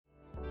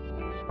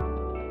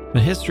The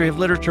History of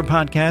Literature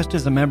podcast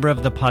is a member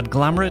of the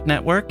Podglomerate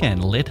Network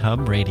and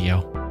LitHub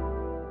Radio.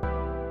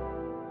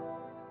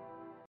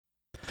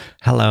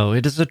 Hello,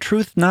 it is a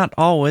truth not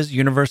always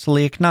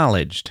universally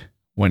acknowledged.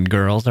 When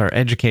girls are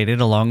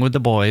educated along with the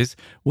boys,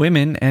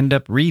 women end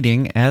up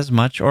reading as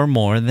much or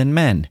more than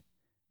men.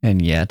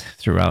 And yet,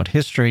 throughout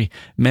history,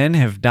 men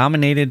have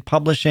dominated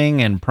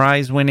publishing and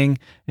prize-winning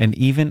and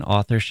even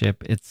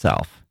authorship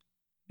itself.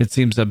 It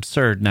seems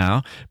absurd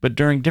now, but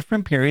during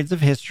different periods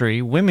of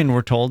history, women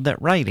were told that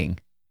writing,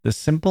 the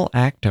simple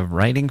act of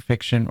writing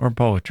fiction or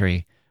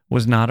poetry,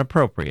 was not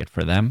appropriate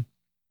for them.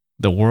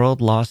 The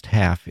world lost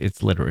half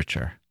its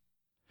literature.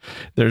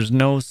 There's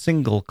no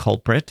single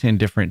culprit in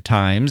different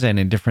times and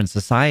in different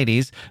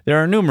societies. There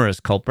are numerous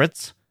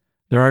culprits.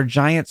 There are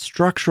giant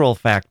structural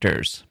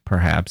factors.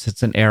 Perhaps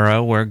it's an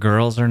era where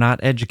girls are not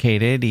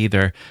educated.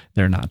 Either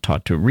they're not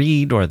taught to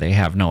read, or they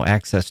have no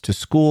access to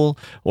school,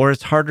 or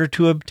it's harder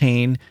to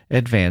obtain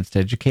advanced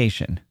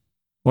education.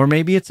 Or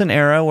maybe it's an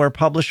era where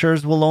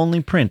publishers will only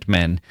print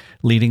men,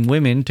 leading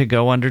women to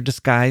go under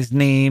disguised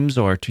names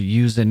or to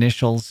use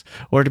initials,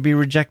 or to be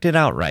rejected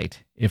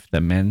outright if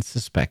the men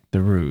suspect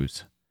the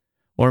ruse.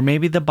 Or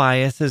maybe the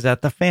bias is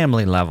at the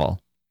family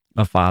level.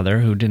 A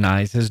father who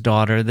denies his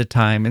daughter the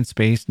time and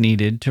space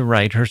needed to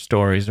write her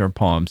stories or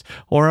poems,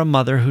 or a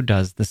mother who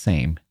does the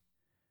same.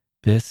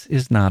 This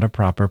is not a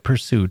proper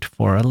pursuit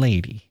for a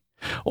lady.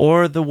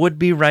 Or the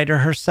would-be writer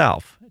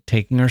herself,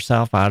 taking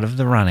herself out of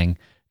the running,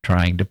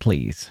 trying to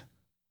please.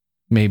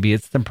 Maybe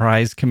it's the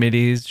prize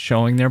committees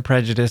showing their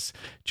prejudice,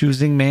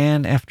 choosing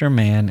man after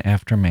man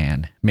after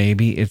man.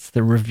 Maybe it's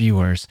the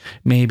reviewers.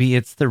 Maybe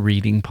it's the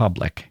reading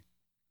public.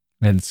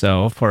 And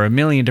so, for a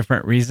million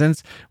different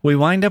reasons, we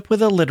wind up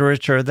with a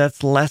literature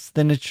that's less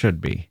than it should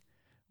be.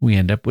 We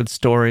end up with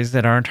stories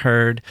that aren't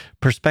heard,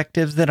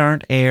 perspectives that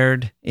aren't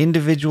aired,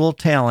 individual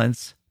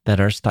talents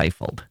that are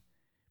stifled.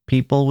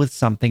 People with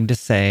something to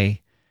say,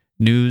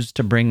 news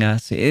to bring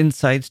us,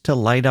 insights to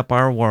light up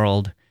our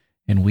world,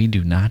 and we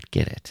do not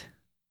get it.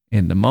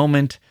 In the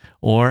moment,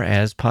 or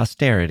as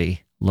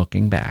posterity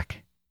looking back.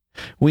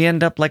 We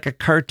end up like a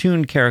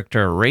cartoon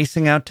character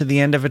racing out to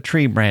the end of a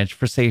tree branch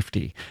for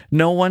safety.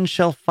 No one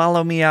shall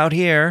follow me out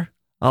here.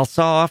 I'll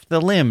saw off the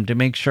limb to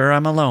make sure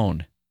I'm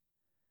alone.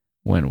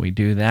 When we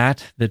do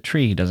that, the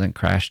tree doesn't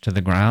crash to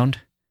the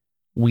ground.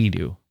 We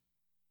do.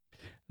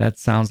 That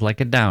sounds like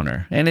a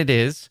downer, and it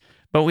is,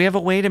 but we have a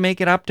way to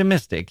make it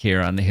optimistic here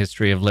on the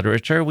History of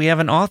Literature. We have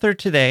an author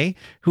today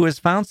who has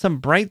found some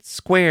bright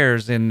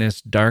squares in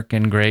this dark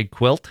and gray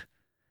quilt.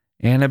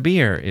 Anna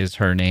Beer is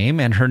her name,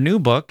 and her new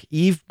book,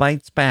 Eve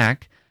Bites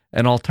Back,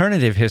 An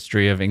Alternative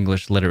History of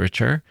English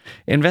Literature,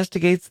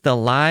 investigates the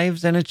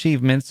lives and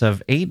achievements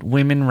of 8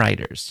 women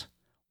writers,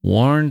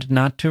 warned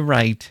not to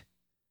write,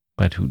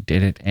 but who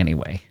did it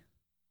anyway.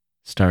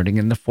 Starting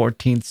in the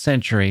 14th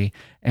century,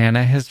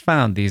 Anna has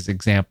found these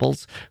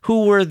examples.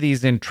 Who were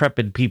these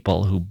intrepid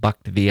people who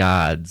bucked the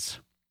odds?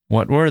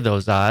 What were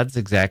those odds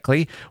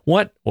exactly?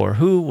 What or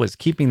who was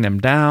keeping them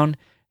down?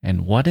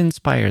 And what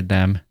inspired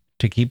them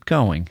to keep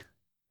going?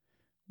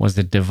 Was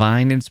it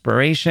divine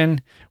inspiration?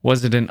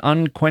 Was it an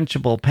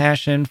unquenchable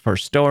passion for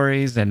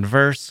stories and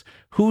verse?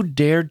 Who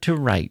dared to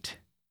write?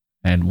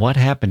 And what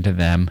happened to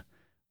them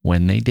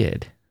when they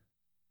did?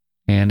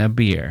 Anna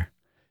Beer,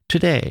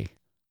 today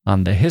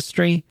on the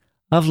History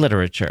of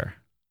Literature.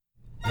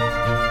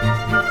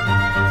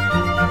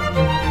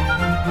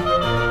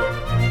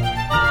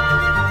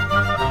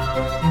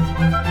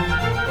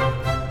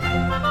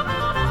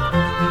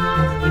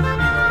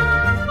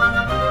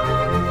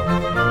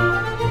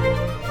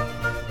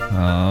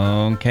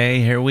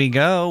 Okay, here we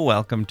go.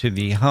 Welcome to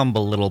the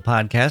humble little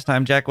podcast.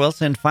 I'm Jack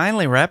Wilson,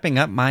 finally wrapping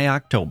up my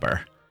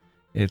October.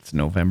 It's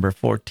November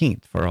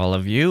 14th for all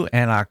of you,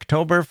 and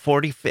October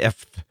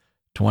 45th,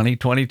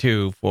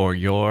 2022 for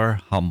your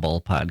humble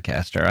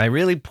podcaster. I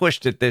really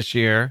pushed it this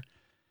year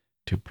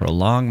to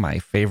prolong my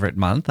favorite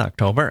month,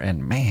 October,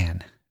 and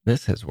man,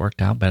 this has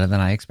worked out better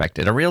than I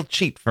expected. A real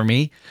cheat for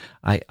me.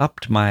 I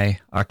upped my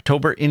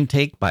October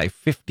intake by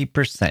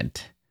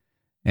 50%.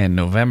 And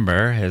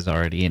November has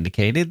already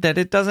indicated that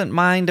it doesn't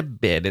mind a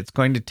bit. It's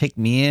going to take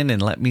me in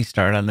and let me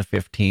start on the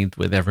 15th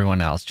with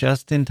everyone else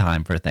just in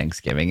time for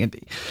Thanksgiving.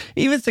 It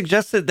even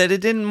suggested that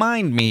it didn't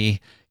mind me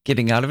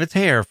getting out of its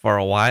hair for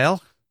a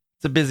while.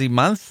 It's a busy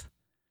month.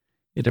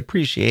 It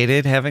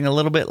appreciated having a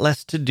little bit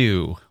less to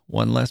do,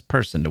 one less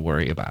person to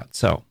worry about.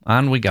 So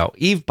on we go.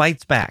 Eve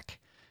Bites Back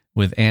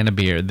with Anna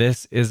Beer.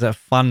 This is a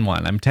fun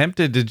one. I'm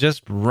tempted to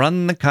just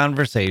run the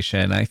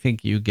conversation. I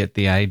think you get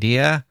the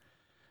idea.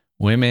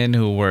 Women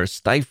who were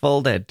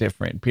stifled at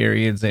different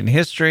periods in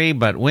history,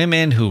 but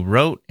women who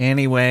wrote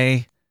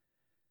anyway.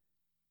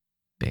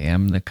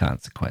 Damn the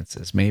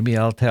consequences. Maybe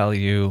I'll tell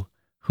you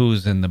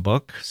who's in the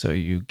book so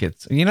you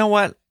get... You know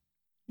what?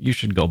 You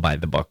should go buy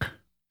the book.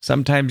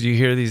 Sometimes you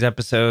hear these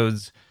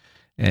episodes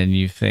and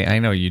you think, I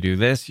know you do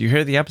this. You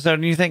hear the episode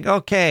and you think,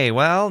 okay,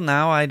 well,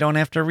 now I don't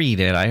have to read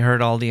it. I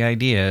heard all the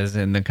ideas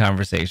in the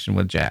conversation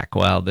with Jack.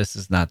 Well, this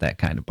is not that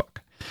kind of book.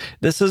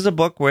 This is a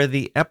book where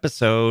the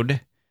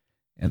episode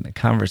And the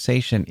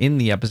conversation in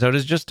the episode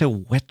is just to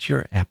whet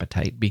your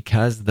appetite,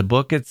 because the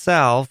book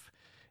itself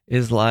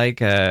is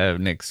like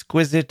an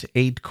exquisite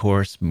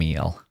 8-course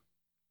meal.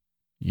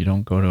 You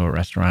don't go to a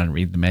restaurant and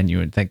read the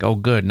menu and think, oh,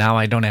 good, now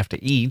I don't have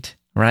to eat,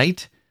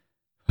 right?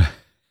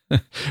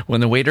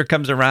 When the waiter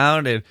comes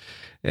around and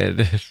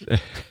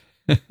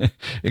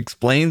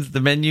explains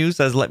the menu,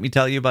 says, let me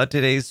tell you about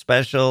today's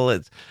special.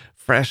 It's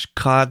fresh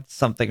caught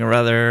something or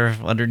other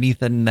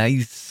underneath a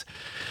nice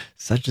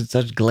such and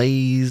such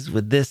glaze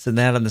with this and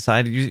that on the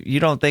side. You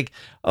don't think,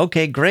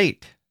 okay,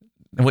 great.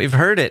 We've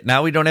heard it.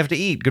 Now we don't have to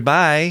eat.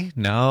 Goodbye.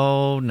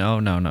 No.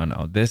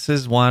 This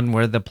is one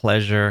where the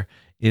pleasure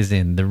is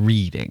in the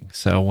reading.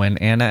 So when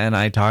Anna and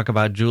I talk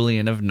about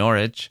Julian of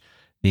Norwich,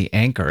 the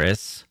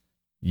anchoress,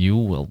 you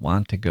will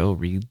want to go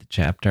read the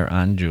chapter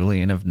on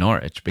Julian of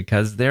Norwich,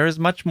 because there is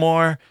much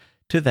more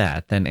to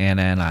that than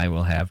Anna and I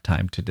will have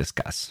time to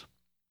discuss.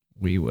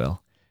 We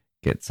will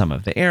get some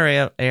of the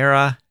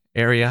era.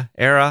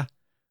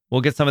 We'll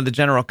get some of the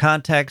general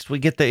context. We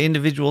get the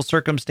individual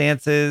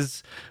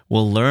circumstances.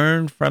 We'll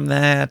learn from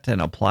that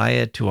and apply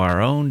it to our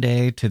own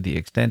day to the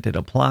extent it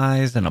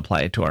applies, and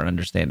apply it to our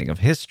understanding of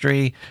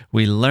history.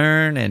 We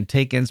learn and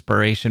take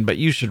inspiration, but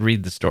you should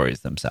read the stories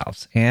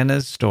themselves.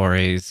 Anna's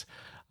stories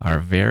are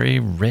very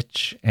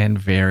rich and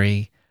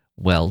very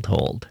well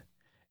told.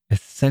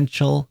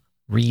 Essential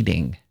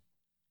reading,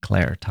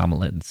 Claire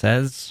Tomalin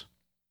says.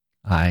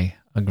 I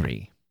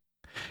agree.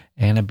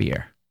 Anna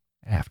Beer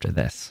after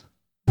this.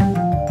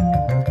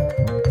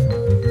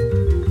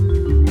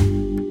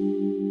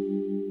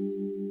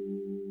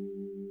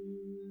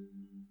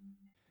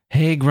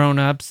 Hey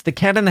grown-ups, the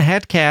Cat in the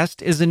Hat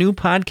Cast is a new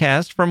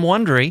podcast from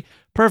Wondery,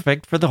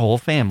 perfect for the whole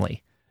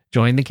family.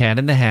 Join the Cat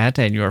in the Hat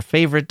and your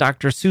favorite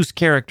Dr. Seuss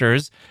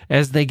characters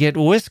as they get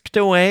whisked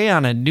away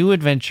on a new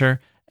adventure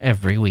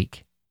every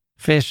week.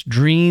 Fish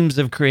dreams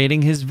of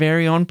creating his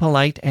very own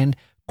polite and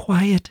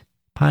quiet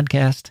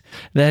podcast.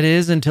 That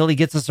is, until he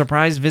gets a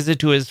surprise visit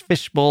to his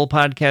Fishbowl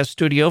podcast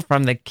studio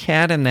from the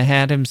Cat in the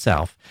Hat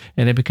himself,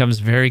 and it becomes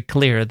very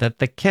clear that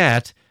the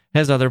cat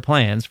has other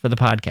plans for the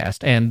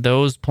podcast, and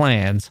those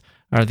plans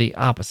are the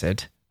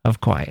opposite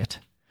of quiet.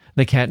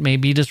 The cat may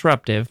be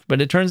disruptive,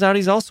 but it turns out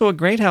he's also a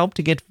great help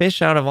to get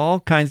Fish out of all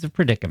kinds of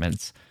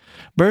predicaments.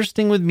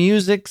 Bursting with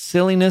music,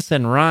 silliness,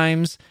 and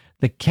rhymes,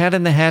 the Cat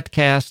in the Hat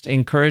Cast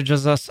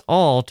encourages us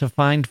all to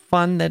find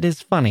fun that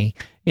is funny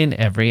in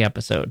every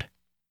episode.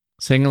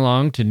 Sing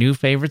along to new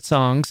favorite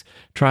songs,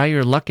 try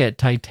your luck at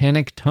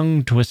Titanic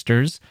tongue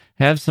twisters,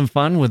 have some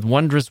fun with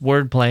wondrous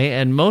wordplay,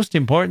 and most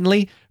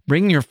importantly,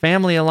 bring your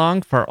family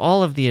along for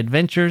all of the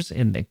adventures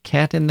in the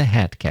Cat in the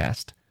Hat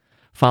Cast.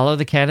 Follow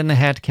the Cat in the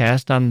Hat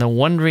Cast on the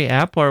Wondery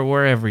app or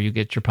wherever you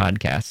get your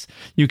podcasts.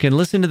 You can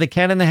listen to the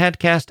Cat in the Hat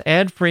Cast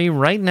ad-free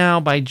right now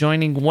by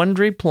joining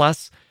Wondery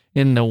Plus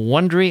in the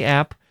Wondery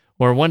app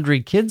or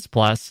Wondery Kids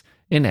Plus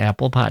in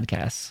Apple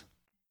Podcasts.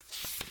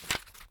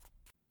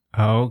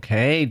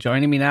 Okay,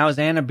 joining me now is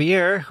Anna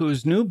Beer,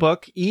 whose new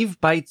book,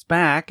 Eve Bites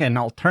Back, An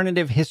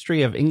Alternative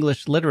History of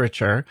English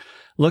Literature,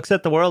 looks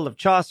at the world of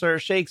Chaucer,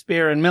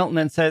 Shakespeare, and Milton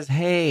and says,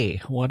 hey,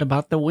 what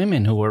about the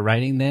women who were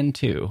writing then,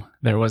 too?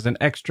 There was an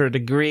extra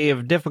degree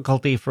of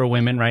difficulty for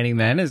women writing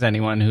then, as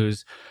anyone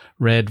who's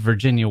read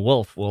Virginia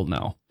Woolf will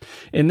know.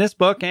 In this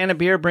book, Anna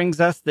Beer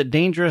brings us the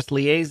dangerous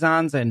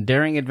liaisons and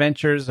daring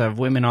adventures of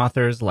women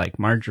authors like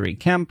Marjorie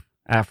Kemp,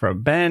 Aphra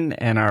Behn,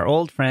 and our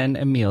old friend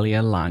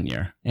Amelia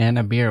Lanier.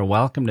 Anna Beer,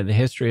 welcome to the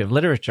History of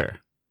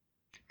Literature.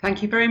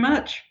 Thank you very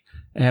much.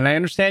 And I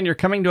understand you're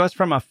coming to us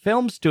from a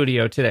film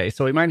studio today,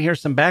 so we might hear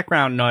some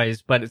background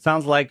noise, but it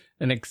sounds like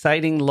an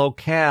exciting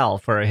locale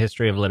for a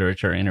History of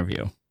Literature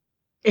interview.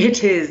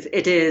 It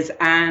is.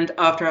 And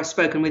after I've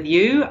spoken with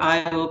you,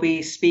 I will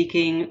be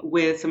speaking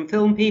with some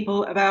film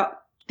people about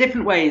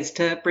different ways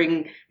to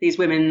bring these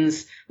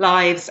women's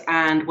lives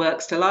and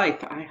works to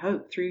life, I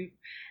hope, through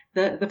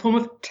the form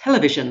of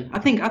television. I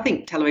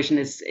think television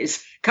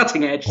is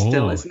cutting edge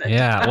still, isn't it?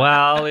 Yeah,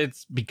 well,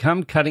 it's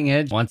become cutting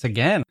edge once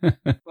again.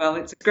 Well,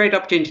 it's a great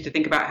opportunity to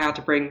think about how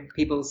to bring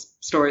people's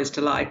stories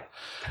to life.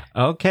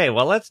 Okay,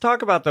 well, let's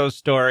talk about those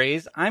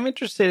stories. I'm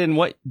interested in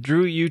what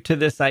drew you to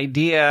this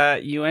idea.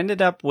 You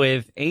ended up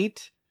with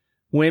 8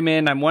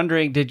 women. I'm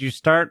wondering, did you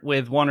start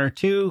with 1 or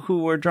 2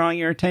 who were drawing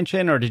your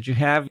attention, or did you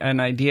have an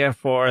idea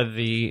for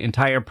the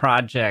entire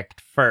project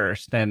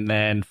first and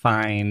then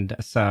find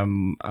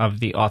some of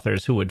the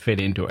authors who would fit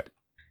into it?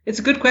 It's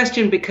a good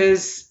question,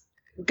 because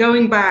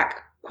going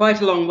back quite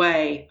a long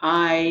way,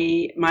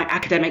 my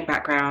academic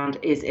background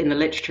is in the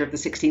literature of the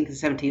 16th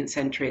and 17th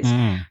centuries.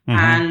 Mm-hmm.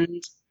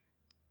 And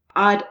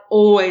I'd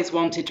always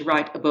wanted to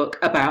write a book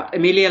about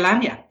Amelia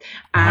Lanier.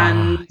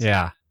 And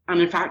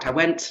And in fact, I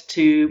went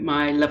to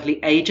my lovely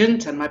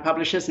agent and my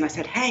publishers and I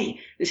said, hey,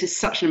 this is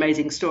such an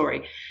amazing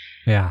story.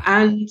 Yeah.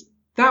 And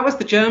that was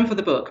the germ for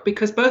the book,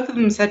 because both of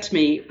them said to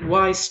me,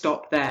 why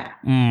stop there?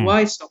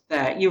 Why stop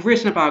there? You've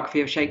written a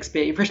biography of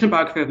Shakespeare. You've written a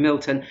biography of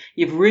Milton.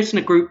 You've written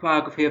a group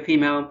biography of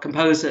female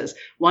composers.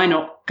 Why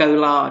not go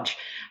large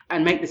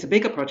and make this a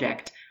bigger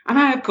project? And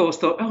I, of course,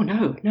 thought, oh,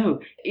 no,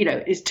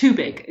 it's too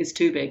big. It's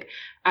too big.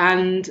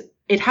 And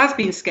it has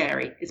been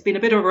scary. It's been a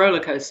bit of a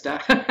roller coaster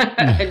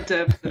in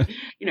terms of,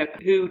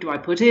 who do I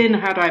put in?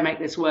 How do I make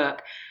this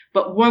work?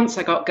 But once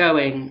I got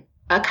going,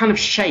 a kind of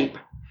shape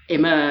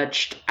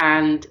emerged.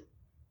 And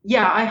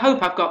yeah, I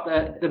hope I've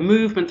got the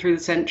movement through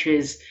the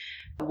centuries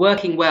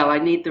working well. I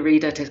need the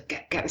reader to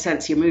get the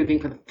sense you're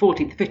moving from the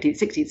 14th, 15th,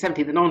 16th,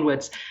 17th and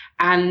onwards.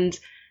 And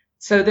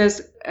so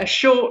there's a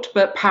short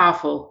but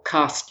powerful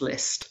cast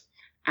list.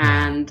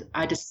 And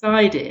I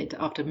decided,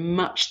 after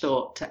much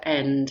thought, to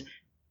end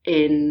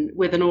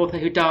with an author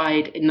who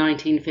died in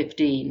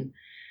 1915,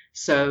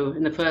 so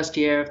in the first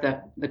year of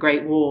the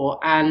Great War.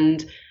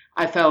 And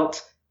I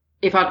felt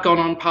if I'd gone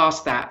on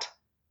past that,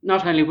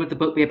 not only would the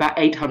book be about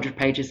 800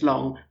 pages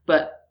long,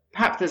 but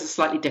perhaps there's a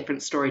slightly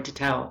different story to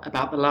tell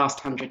about the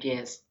last 100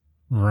 years.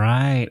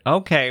 Right.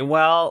 Okay.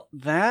 Well,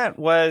 that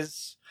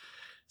was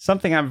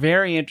something I'm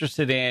very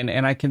interested in,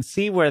 and I can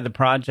see where the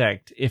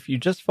project, if you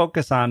just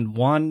focus on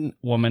one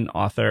woman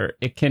author,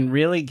 it can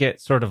really get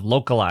sort of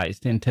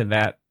localized into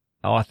that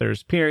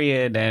author's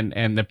period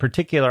and the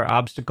particular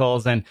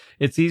obstacles. And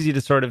it's easy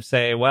to sort of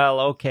say, well,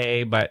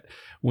 okay, but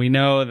we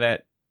know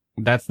that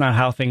that's not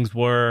how things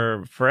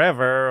were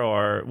forever,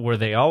 or were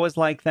they always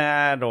like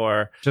that,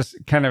 or just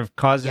kind of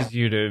causes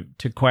you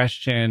to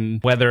question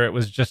whether it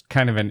was just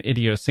kind of an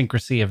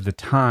idiosyncrasy of the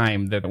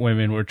time that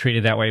women were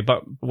treated that way.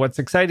 But what's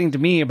exciting to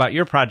me about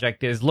your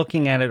project is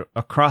looking at it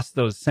across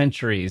those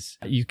centuries.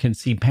 You can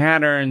see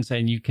patterns,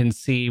 and you can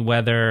see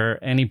whether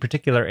any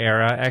particular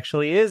era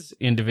actually is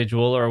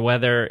individual or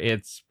whether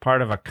it's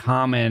part of a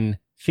common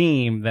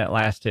theme that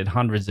lasted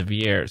hundreds of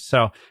years.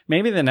 So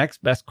maybe the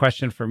next best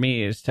question for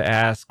me is to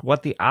ask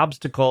what the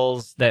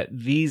obstacles that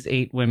these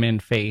 8 women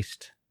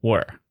faced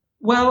were.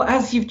 Well,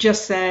 as you've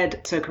just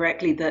said so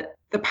correctly, that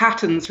the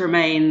patterns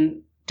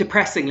remain,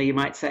 depressingly, you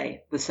might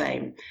say, the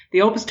same.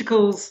 The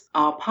obstacles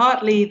are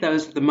partly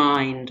those of the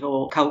mind,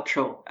 or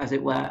cultural, as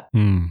it were.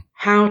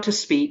 How to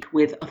speak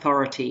with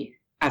authority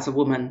as a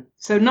woman.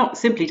 So not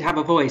simply to have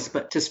a voice,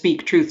 but to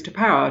speak truth to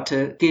power,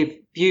 to give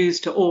views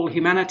to all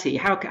humanity.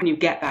 How can you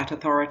get that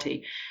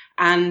authority?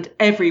 And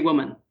every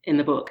woman in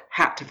the book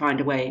had to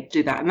find a way to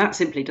do that. And that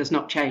simply does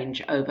not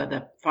change over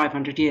the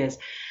 500 years.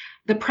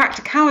 The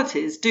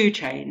practicalities do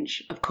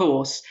change, of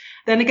course.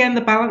 Then again,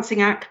 the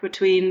balancing act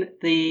between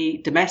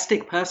the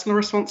domestic personal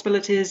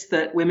responsibilities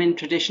that women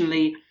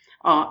traditionally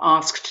are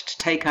asked to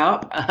take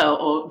up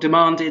or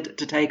demanded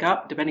to take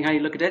up, depending how you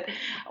look at it,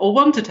 or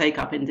want to take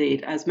up,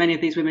 indeed, as many of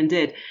these women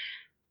did.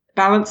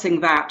 Balancing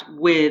that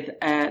with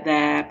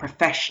their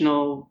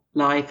professional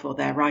life or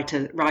their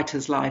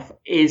writer's life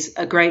is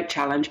a great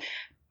challenge.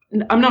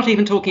 I'm not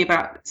even talking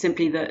about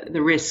simply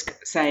the risk,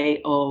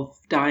 say, of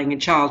dying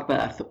in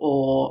childbirth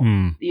or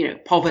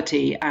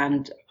poverty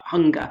and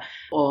hunger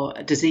or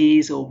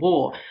disease or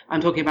war.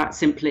 I'm talking about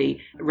simply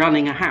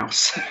running a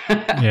house,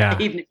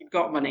 even if you've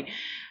got money.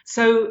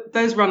 So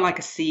those run like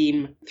a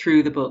seam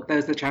through the book.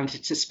 Those are the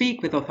challenges to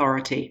speak with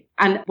authority.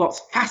 And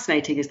what's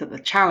fascinating is that the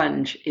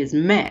challenge is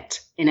met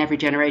in every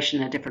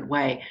generation in a different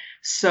way.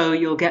 So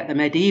you'll get the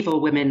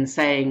medieval women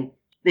saying,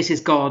 this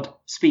is God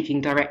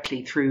speaking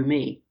directly through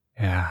me.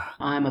 Yeah,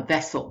 I'm a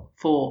vessel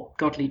for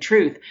godly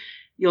truth.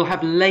 You'll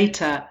have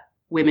later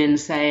women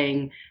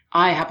saying,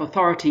 I have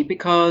authority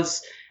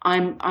because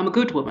I'm a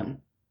good woman.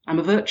 I'm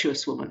a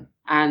virtuous woman.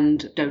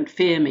 And don't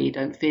fear me,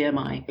 don't fear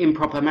my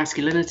improper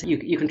masculinity.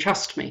 You can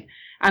trust me.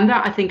 And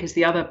that, I think, is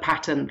the other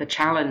pattern, the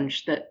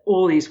challenge that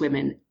all these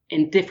women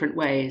in different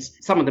ways,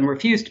 some of them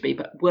refused to be,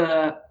 but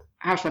were,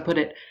 how should I put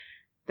it?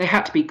 They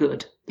had to be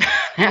good. They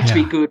had to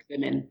be good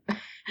women.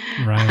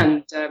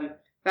 Right. And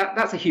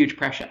that's a huge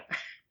pressure.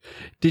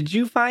 Did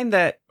you find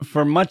that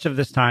for much of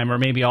this time, or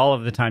maybe all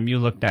of the time you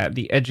looked at,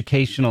 the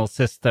educational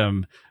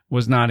system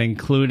was not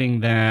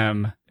including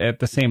them at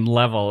the same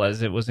level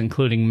as it was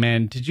including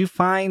men? Did you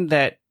find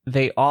that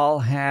they all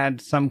had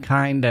some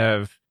kind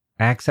of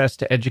access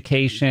to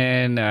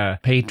education, a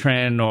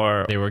patron,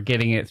 or they were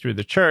getting it through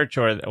the church,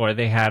 or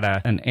they had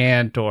an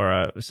aunt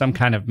or some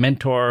kind of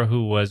mentor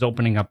who was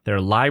opening up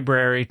their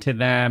library to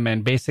them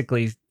and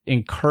basically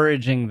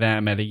encouraging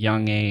them at a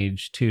young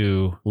age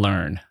to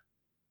learn?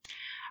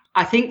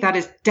 I think that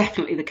is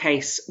definitely the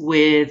case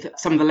with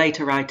some of the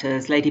later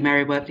writers. Lady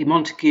Mary Wortley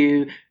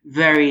Montagu,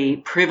 very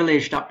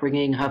privileged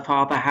upbringing. Her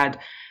father had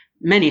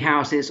many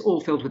houses,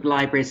 all filled with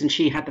libraries, and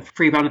she had the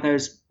free run of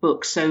those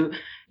books. So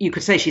you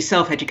could say she's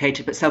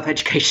self-educated, but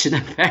self-educated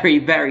in a very,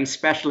 very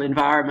special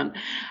environment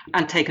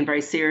and taken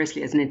very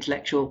seriously as an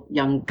intellectual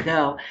young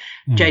girl.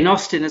 Jane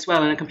Austen as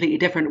well, in a completely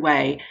different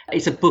way,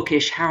 is a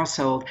bookish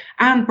household.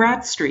 Anne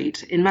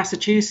Bradstreet in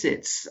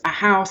Massachusetts, a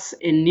house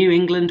in New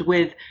England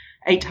with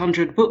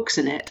 800 books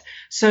in it.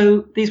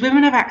 So these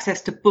women have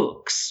access to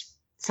books.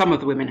 Some of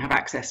the women have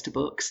access to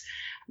books.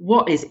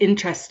 What is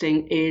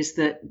interesting is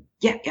that,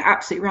 you're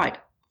absolutely right.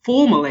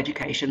 Formal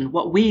education,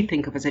 what we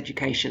think of as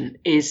education,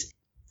 is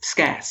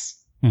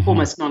scarce,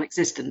 almost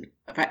non-existent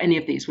for any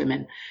of these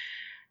women.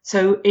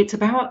 So it's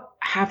about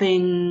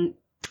having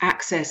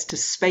access to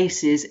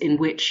spaces in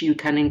which you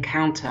can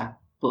encounter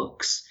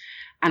books.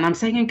 And I'm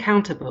saying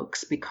encounter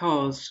books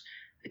because,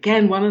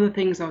 again, one of the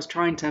things I was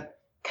trying to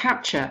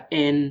capture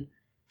in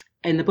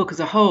the book as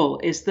a whole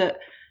is that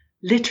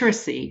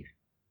literacy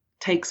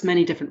takes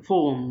many different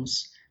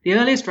forms. The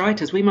earliest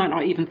writers we might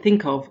not even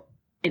think of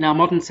in our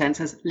modern sense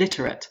as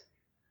literate.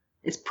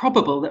 It's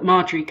probable that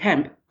Margery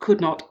Kempe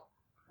could not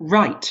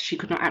write. She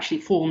could not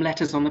actually form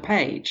letters on the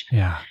page.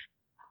 Yeah.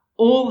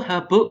 All her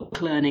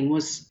book learning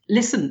was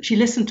listen. She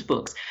listened to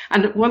books.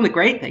 And one of the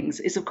great things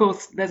is, of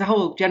course, there's a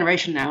whole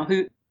generation now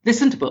who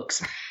listen to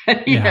books,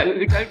 who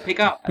don't pick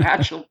up an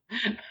actual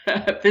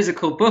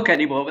physical book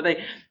anymore, but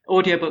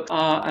audiobooks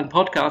and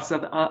podcasts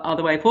are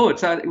the way forward.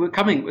 So we're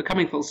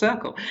coming full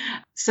circle.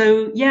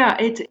 So yeah,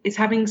 it's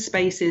having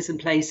spaces and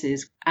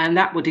places, and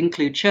that would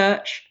include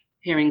church,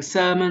 hearing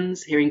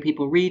sermons, hearing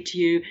people read to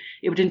you.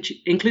 It would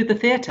include the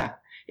theatre.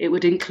 It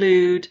would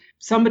include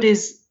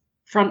somebody's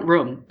front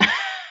room.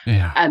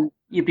 Yeah. And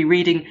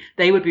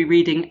they would be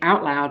reading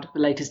out loud the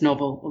latest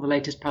novel or the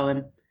latest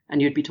poem,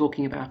 and you'd be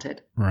talking about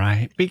it.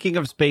 Right. Speaking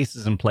of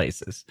spaces and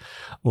places,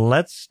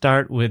 let's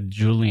start with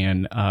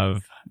Julian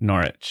of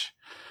Norwich.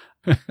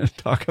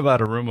 Talk about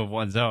a room of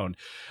one's own.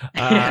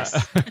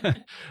 Yes.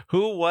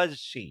 Who was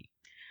she?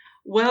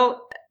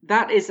 Well,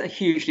 that is a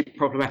hugely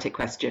problematic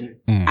question.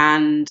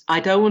 And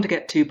I don't want to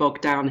get too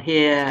bogged down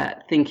here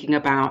thinking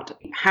about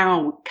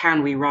how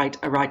can we write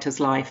a writer's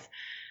life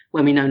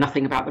when we know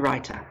nothing about the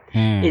writer.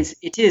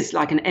 It is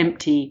like an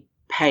empty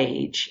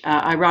page.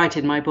 I write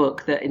in my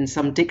book that in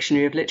some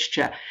dictionary of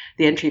literature,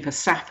 the entry for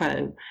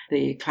Sappho,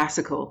 the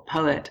classical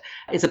poet,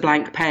 is a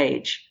blank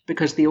page,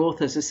 because the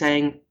authors are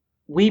saying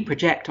we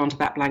project onto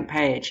that blank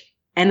page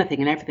anything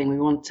and everything we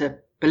want to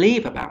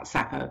believe about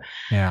Sappho.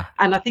 Yeah.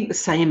 And I think the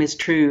same is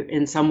true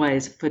in some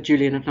ways for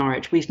Julian of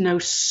Norwich. We know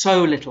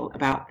so little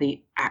about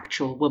the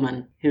actual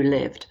woman who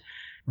lived.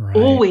 Right.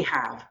 All we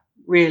have,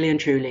 really and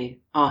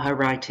truly, are her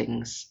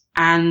writings.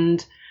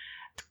 And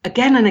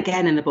again and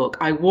again in the book,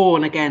 I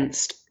warn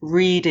against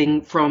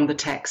reading from the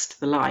text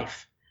the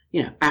life.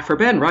 Aphra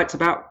Behn writes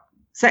about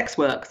sex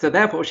work, so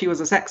therefore she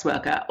was a sex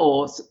worker,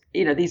 or,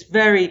 these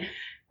very,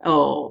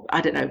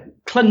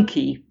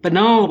 clunky,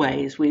 banal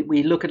ways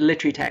we look at a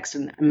literary text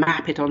and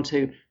map it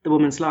onto the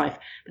woman's life.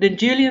 But in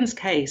Julian's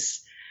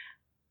case,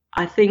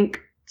 I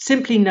think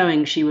simply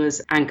knowing she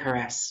was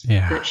anchoress,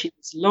 that she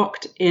was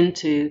locked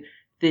into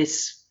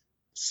this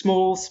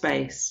small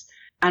space.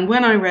 And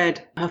when I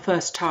read her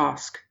first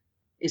task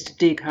is to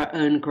dig her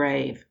own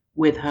grave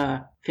with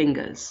her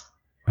fingers,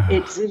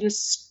 it's an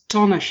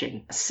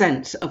astonishing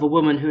sense of a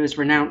woman who is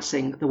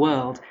renouncing the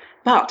world.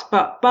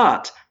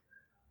 But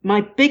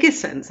my biggest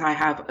sense I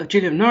have of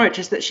Julian of Norwich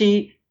is that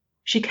she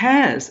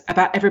cares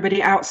about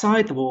everybody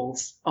outside the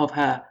walls of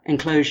her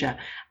enclosure,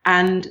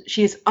 and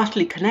she is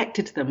utterly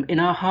connected to them in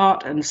her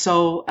heart and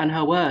soul and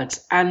her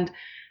words. And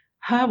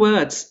her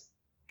words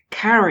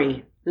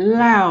carry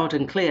loud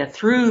and clear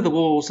through the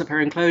walls of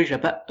her enclosure,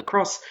 but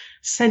across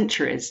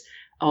centuries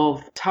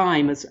of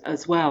time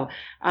as well.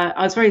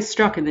 I was very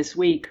struck in this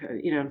week.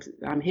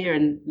 I'm here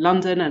in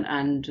London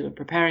and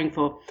preparing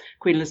for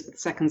Queen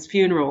Elizabeth II's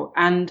funeral.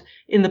 And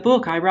in the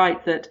book, I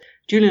write that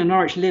Julian of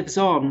Norwich lives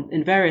on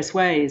in various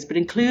ways, but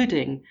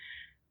including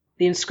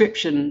the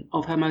inscription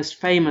of her most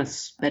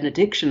famous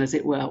benediction, as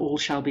it were, "All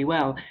shall be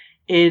well,"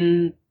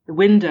 in the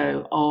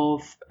window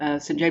of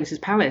St. James's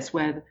Palace,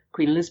 where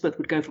Queen Elizabeth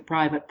would go for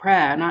private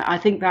prayer. And I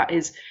think that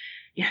is,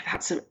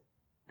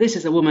 this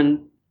is a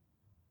woman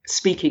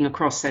speaking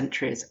across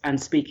centuries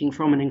and speaking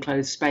from an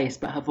enclosed space,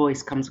 but her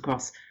voice comes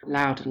across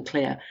loud and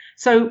clear.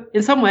 So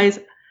in some ways,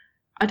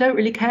 I don't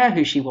really care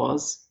who she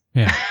was,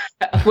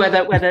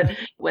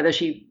 whether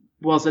she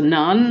was a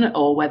nun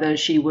or whether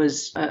she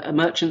was a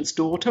merchant's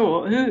daughter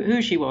or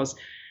who she was.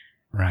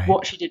 Right.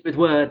 What she did with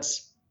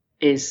words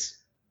is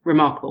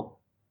remarkable.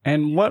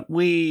 And what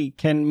we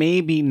can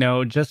maybe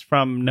know just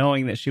from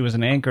knowing that she was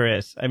an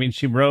anchoress, I mean,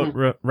 she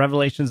wrote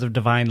Revelations of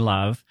Divine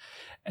Love,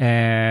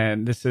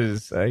 and this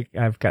is,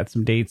 I've got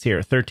some dates here,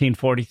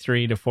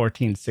 1343 to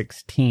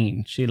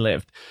 1416 she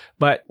lived.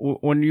 But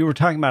when you were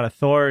talking about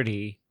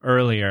authority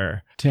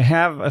earlier, to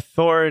have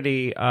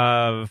authority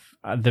of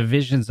the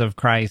visions of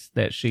Christ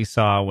that she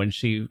saw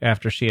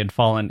after she had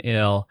fallen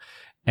ill,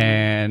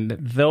 and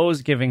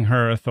those giving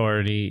her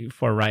authority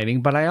for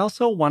writing. But I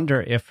also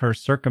wonder if her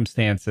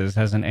circumstances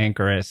as an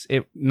anchoress,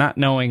 not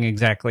knowing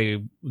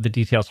exactly the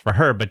details for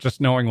her, but just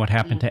knowing what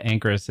happened to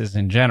anchoresses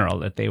in general,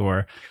 that they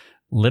were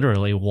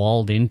literally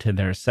walled into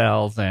their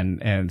cells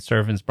and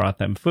servants brought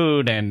them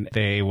food, and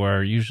they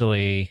were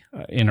usually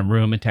in a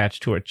room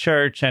attached to a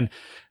church. And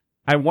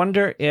I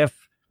wonder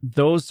if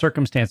those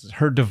circumstances,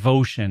 her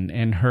devotion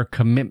and her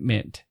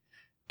commitment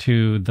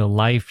to the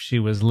life she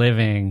was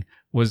living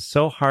was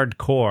so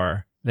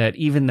hardcore that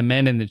even the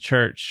men in the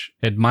church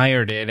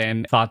admired it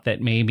and thought that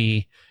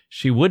maybe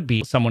she would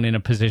be someone in a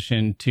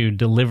position to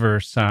deliver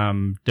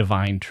some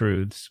divine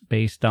truths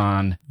based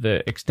on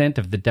the extent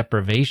of the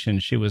deprivation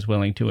she was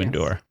willing to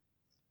endure.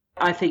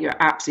 I think you're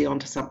absolutely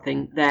onto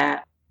something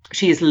there.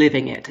 She is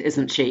living it,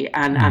 isn't she?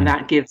 And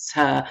that gives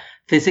her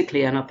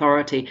physically an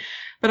authority.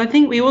 But I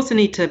think we also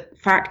need to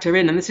factor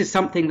in, and this is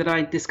something that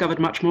I discovered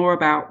much more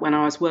about when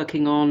I was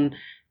working on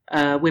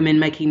women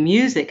making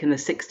music in the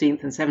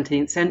 16th and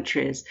 17th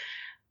centuries,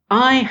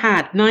 I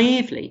had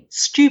naively,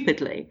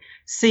 stupidly,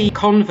 seen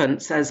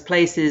convents as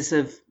places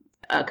of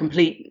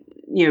complete,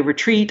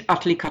 retreat,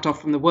 utterly cut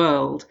off from the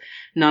world,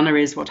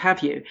 nunneries, what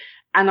have you.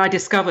 And I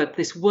discovered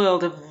this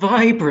world of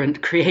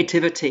vibrant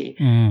creativity,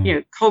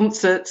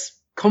 concerts,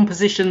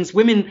 compositions,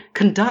 women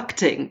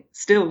conducting,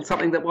 still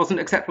something that wasn't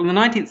acceptable in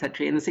the 19th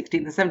century, in the 16th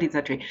and 17th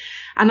century.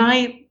 And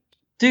I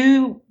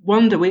do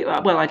wonder,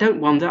 I don't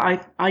wonder,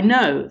 I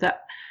know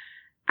that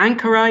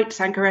anchorites,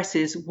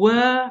 anchoresses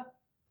were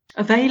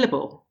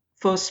available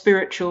for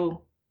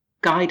spiritual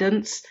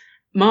guidance.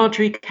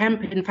 Margery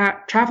Kempe, in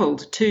fact,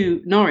 travelled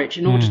to Norwich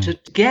in order to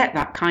get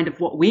that kind of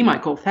what we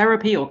might call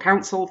therapy or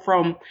counsel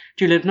from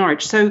Julian of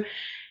Norwich. So,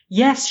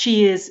 yes,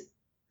 she is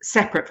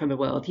separate from the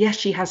world. Yes,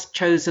 she has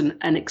chosen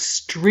an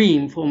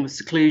extreme form of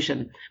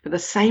seclusion, but at the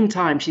same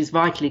time, she's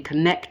vitally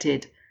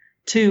connected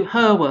to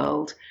her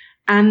world.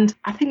 And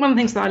I think one of the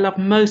things that I love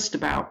most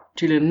about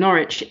Julian of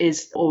Norwich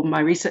is, or my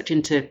research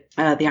into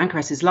the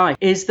anchoress's life,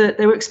 is that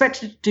they were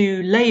expected to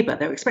do labour,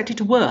 they were expected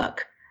to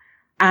work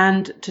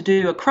and to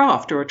do a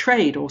craft or a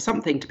trade or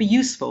something to be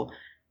useful.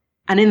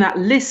 And in that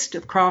list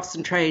of crafts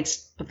and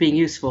trades of being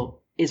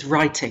useful is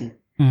writing.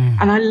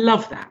 And I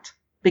love that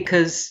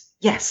because,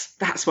 yes,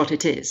 that's what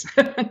it is.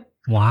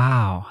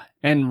 Wow.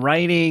 And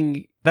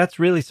writing, that's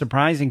really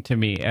surprising to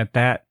me at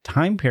that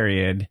time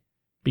period,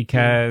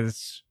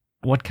 because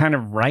what kind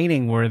of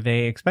writing were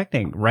they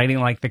expecting? Writing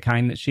like the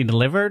kind that she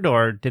delivered,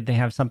 or did they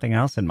have something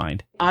else in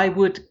mind? I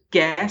would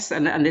guess,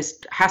 and this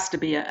has to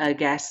be a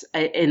guess,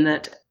 in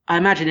that I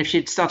imagine if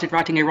she'd started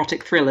writing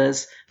erotic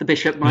thrillers, the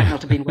bishop might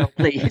not have been well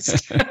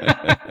pleased.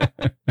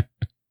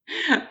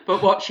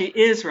 But what she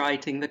is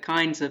writing,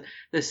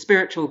 the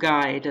spiritual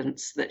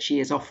guidance that she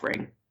is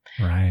offering.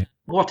 Right.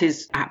 What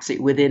is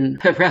absolutely within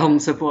the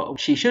realms of what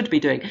she should be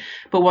doing.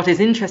 But what is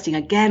interesting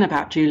again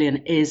about Julian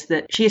is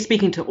that she is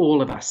speaking to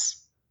all of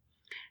us.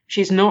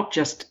 She's not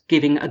just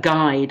giving a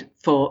guide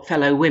for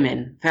fellow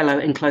women, fellow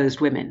enclosed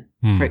women,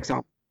 for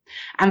example.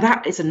 And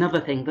that is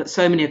another thing that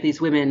so many of these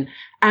women,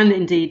 and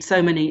indeed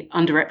so many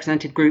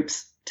underrepresented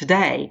groups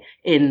today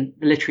in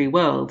the literary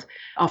world,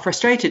 are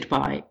frustrated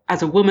by.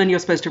 As a woman, you're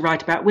supposed to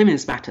write about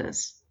women's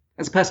matters.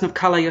 As a person of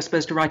colour, you're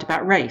supposed to write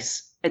about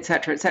race,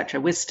 etc., etc.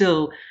 We've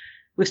still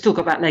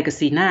got that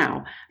legacy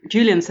now.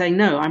 Julian's saying,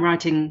 no, I'm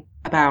writing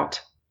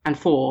about and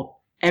for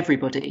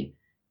everybody.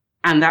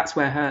 And that's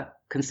where her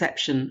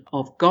conception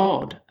of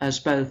God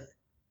as both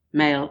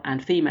male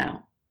and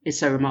female is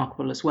so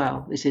remarkable as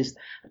well. This is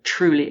a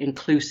truly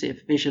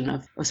inclusive vision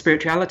of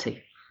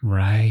spirituality.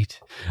 Right.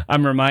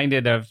 I'm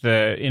reminded of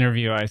the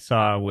interview I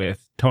saw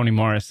with Toni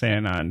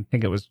Morrison on, I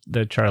think it was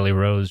the Charlie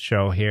Rose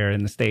show here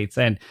in the States.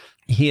 And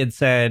he had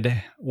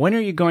said, when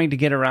are you going to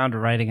get around to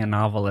writing a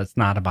novel that's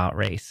not about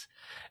race?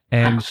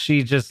 And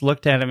she just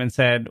looked at him and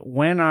said,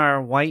 when are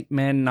white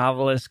men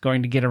novelists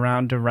going to get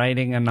around to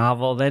writing a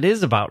novel that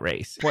is about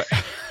race?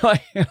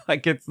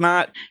 Like it's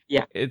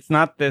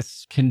not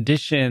this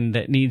condition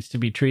that needs to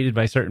be treated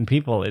by certain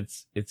people.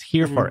 It's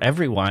here for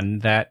everyone.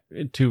 That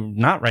to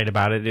not write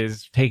about it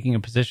is taking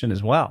a position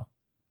as well.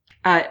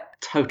 I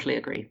totally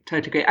agree.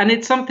 And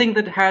it's something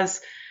that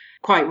has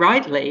quite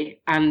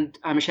rightly, and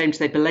I'm ashamed to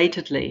say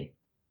belatedly,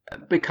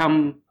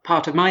 become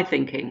part of my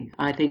thinking.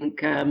 I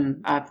think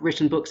I've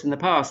written books in the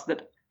past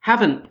that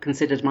haven't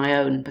considered my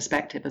own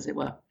perspective, as it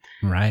were.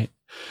 Right.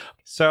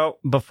 So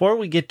before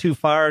we get too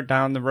far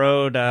down the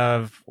road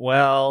of,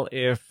 well,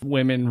 if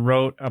women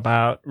wrote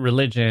about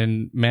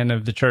religion, men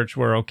of the church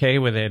were okay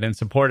with it and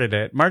supported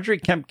it, Margery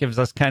Kempe gives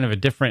us kind of a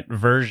different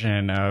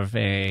version of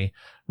a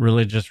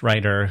religious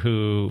writer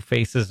who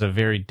faces a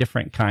very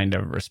different kind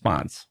of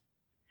response.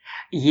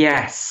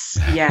 Yes.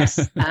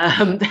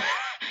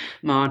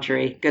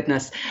 Margery,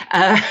 goodness.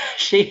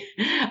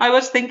 I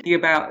was thinking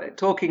about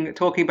talking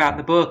about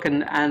the book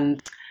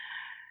and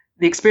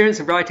the experience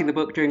of writing the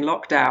book during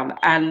lockdown.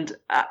 And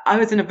I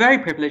was in a very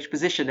privileged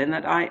position in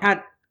that I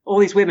had all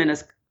these women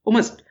as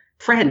almost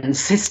friends,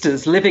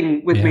 sisters,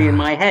 living with me in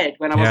my head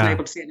when I wasn't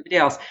able to see anybody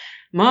else.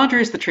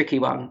 Margery is the tricky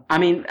one. I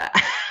mean,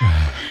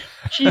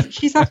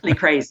 she's utterly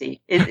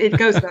crazy. It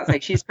goes without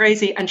saying. She's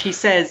crazy and she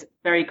says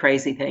very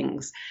crazy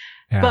things.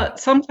 Yeah. But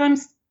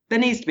sometimes there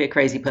needs to be a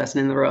crazy person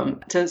in the room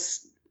to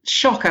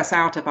shock us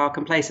out of our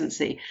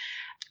complacency.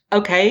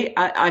 Okay,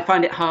 I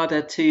find it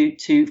harder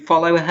to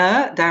follow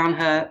her down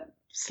her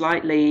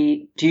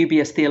slightly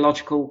dubious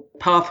theological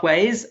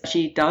pathways.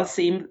 She does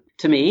seem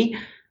to me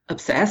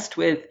obsessed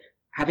with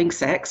having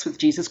sex with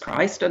Jesus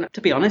Christ. And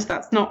to be honest,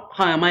 that's not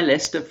high on my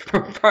list of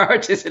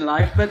priorities in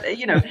life. But,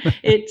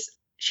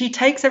 she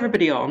takes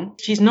everybody on.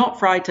 She's not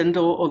frightened,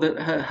 or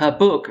her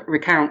book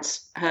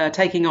recounts her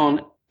taking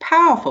on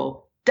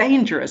powerful,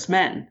 dangerous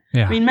men.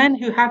 Yeah. I mean, men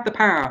who have the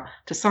power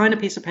to sign a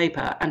piece of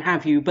paper and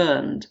have you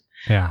burned.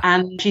 Yeah.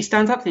 And she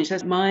stands up and she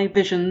says, my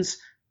visions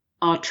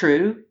are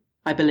true.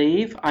 I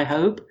believe, I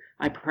hope,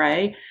 I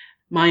pray.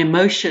 My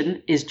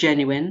emotion is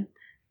genuine.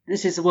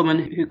 This is a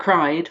woman who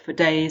cried for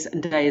days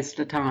and days at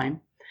a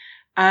time.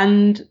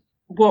 And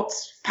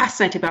what's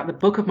fascinating about the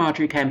book of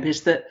Margery Kempe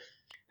is that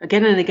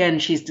Again and again,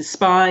 she's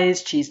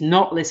despised, she's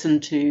not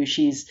listened to,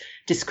 she's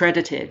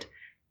discredited.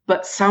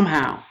 But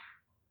somehow,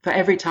 for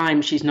every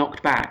time she's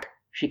knocked back,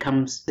 she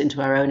comes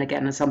into her own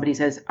again and somebody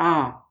says,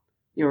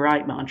 you're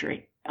right,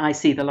 Marjorie. I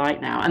see the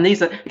light now. And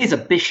these are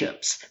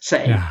bishops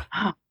saying,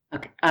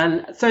 okay.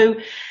 And so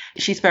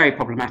she's very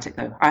problematic,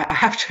 though. I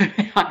have to,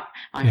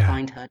 I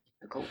find her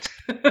difficult.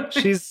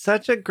 She's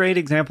such a great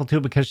example, too,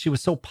 because she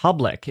was so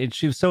public and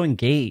she was so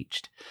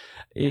engaged.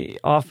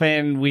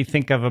 Often we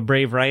think of a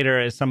brave writer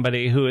as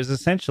somebody who is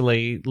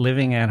essentially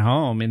living at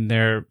home in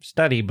their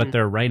study, but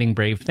they're writing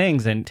brave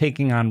things and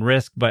taking on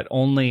risk, but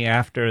only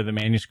after the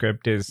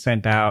manuscript is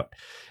sent out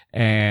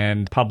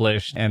and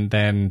published. And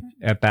then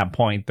at that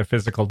point, the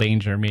physical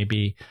danger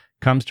maybe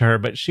comes to her.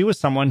 But she was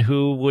someone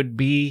who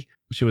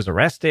she was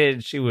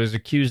arrested, she was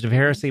accused of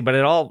heresy, but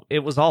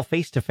it was all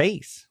face to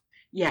face.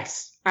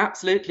 Yes,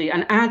 absolutely.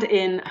 And add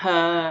in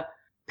her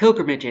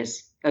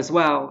pilgrimages as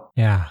well.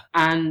 Yeah.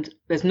 And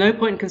there's no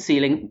point in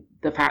concealing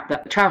the fact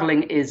that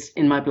traveling is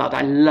in my blood.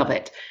 I love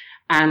it.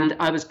 And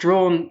I was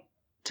drawn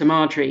to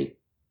Marjorie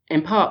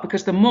in part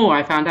because the more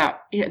I found out,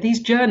 these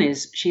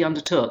journeys she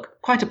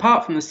undertook, quite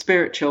apart from the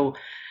spiritual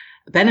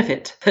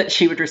benefit that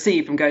she would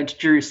receive from going to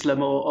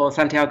Jerusalem or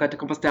Santiago de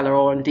Compostela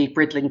or indeed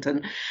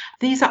Bridlington,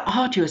 these are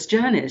arduous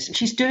journeys.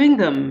 She's doing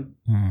them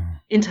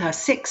into her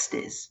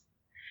 60s.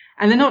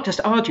 And they're not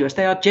just arduous,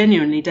 they are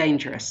genuinely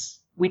dangerous.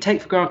 We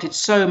take for granted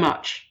so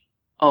much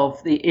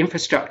of the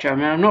infrastructure. I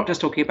mean, I'm not just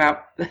talking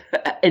about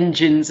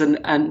engines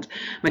and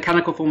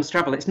mechanical forms of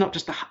travel. It's not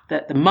just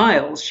the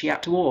miles she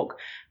had to walk,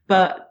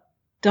 but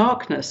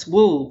darkness,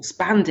 wolves,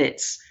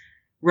 bandits,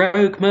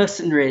 rogue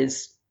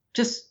mercenaries,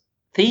 just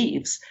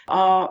thieves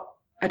are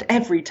at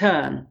every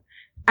turn.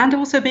 And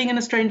also being in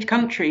a strange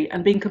country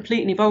and being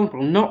completely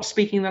vulnerable, not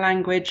speaking the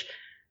language,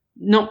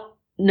 not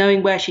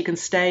knowing where she can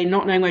stay,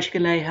 not knowing where she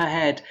can lay her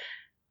head.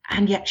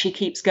 And yet she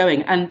keeps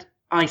going. And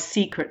I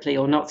secretly,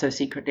 or not so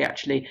secretly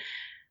actually,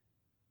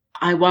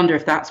 I wonder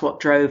if that's what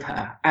drove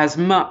her as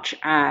much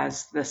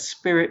as the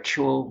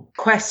spiritual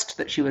quest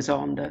that she was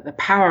on, the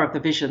power of the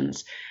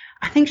visions.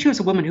 I think she was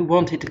a woman who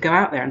wanted to go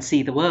out there and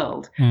see the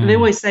world. And they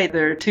always say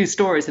there are two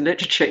stories in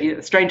literature.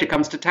 A stranger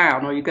comes to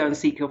town or you go and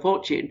seek your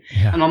fortune.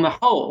 Yeah. And on the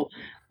whole,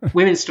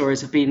 women's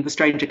stories have been the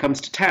stranger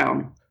comes to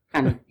town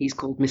and he's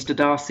called Mr.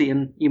 Darcy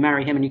and you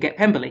marry him and you get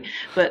Pemberley.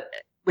 But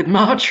with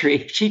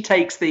Marjorie, she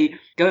takes the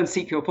go and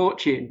seek your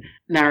fortune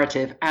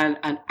narrative and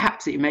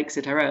absolutely makes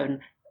it her own.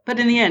 But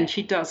in the end,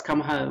 she does come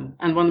home.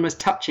 And one of the most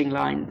touching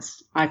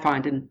lines I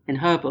find in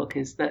her book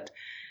is that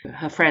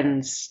her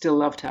friends still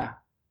loved her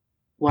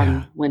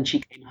when she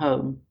came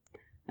home.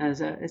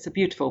 It's a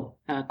beautiful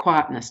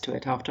quietness to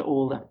it after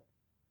all the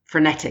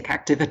frenetic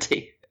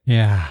activity.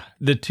 Yeah.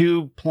 The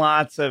two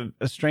plots of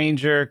a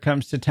stranger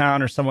comes to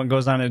town or someone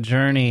goes on a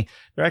journey,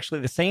 they're actually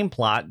the same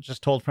plot,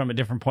 just told from a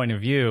different point of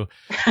view.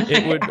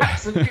 It would,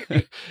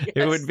 Absolutely. Yes.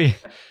 It would be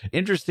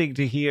interesting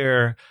to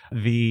hear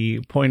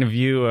the point of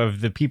view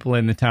of the people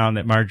in the town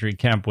that Marjorie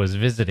Kemp was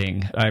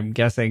visiting. I'm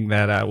guessing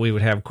that we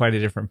would have quite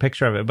a different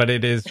picture of it, but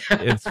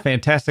it's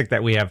fantastic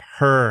that we have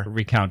her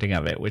recounting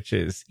of it, which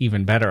is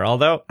even better.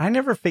 Although I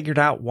never figured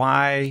out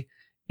why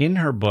in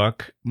her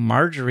book,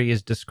 Marjorie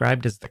is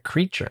described as the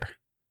creature.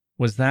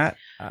 Was that,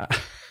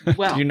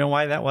 well, do you know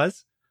why that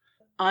was?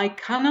 I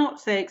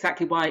cannot say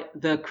exactly why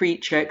the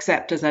creature,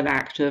 except as an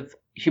act of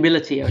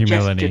humility or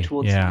gesture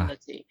towards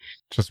humility.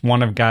 Just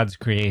one of God's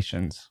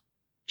creations.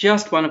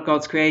 Just one of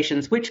God's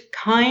creations, which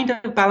kind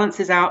of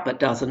balances out, but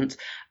doesn't,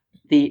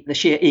 the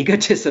sheer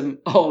egotism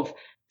of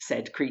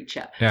said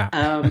creature. Yeah.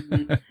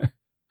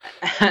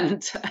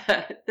 And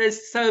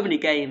there's so many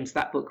games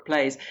that book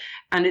plays.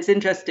 And it's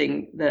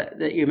interesting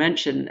that you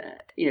mentioned,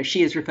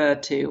 she is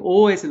referred to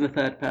always in the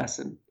third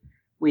person.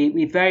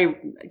 We very,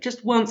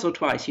 just once or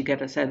twice, you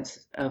get a sense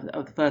of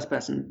the first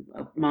person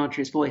of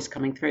Marjorie's voice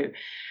coming through.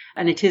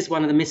 And it is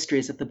one of the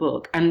mysteries of the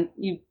book. And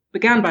you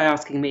began by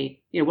asking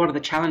me, what are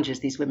the challenges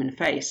these women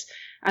face?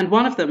 And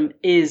one of them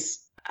is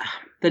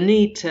the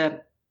need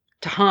to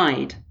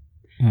hide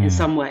in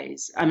some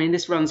ways. I mean,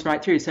 this runs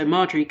right through. So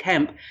Marjorie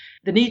Kemp,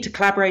 the need to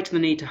collaborate and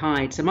the need to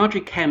hide. So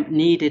Marjorie Kemp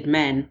needed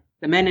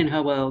the men in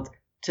her world,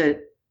 to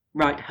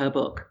write her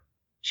book.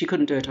 She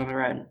couldn't do it on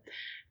her own.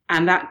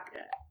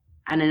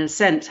 And in a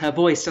sense, her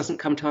voice doesn't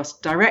come to us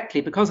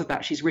directly because of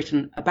that. She's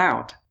written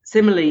about.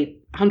 Similarly,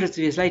 hundreds of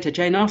years later,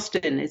 Jane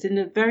Austen is in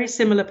a very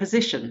similar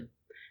position,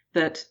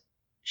 that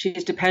she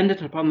is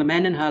dependent upon the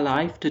men in her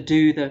life to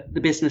do the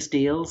business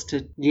deals,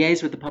 to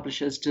liaise with the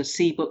publishers, to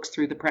see books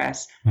through the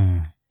press.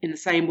 In the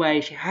same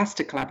way, she has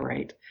to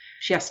collaborate.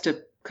 She has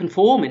to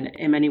conform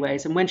in many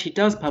ways. And when she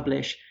does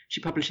publish,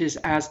 she publishes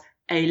as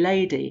a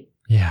lady.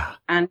 Yeah.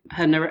 And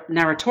her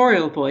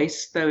narratorial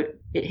voice, though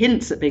it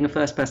hints at being a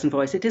first-person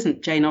voice, it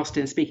isn't Jane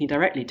Austen speaking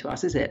directly to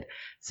us, is it?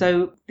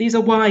 So these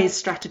are wise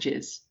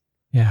strategies.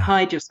 Yeah.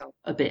 Hide yourself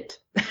a bit.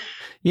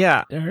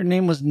 Yeah. Her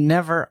name was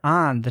never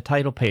on the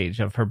title page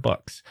of her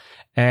books.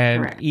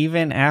 And Correct.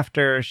 Even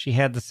after she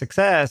had the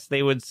success,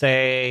 they would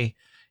say,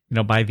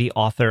 by the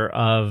author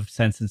of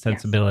Sense and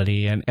Sensibility,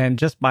 yes. and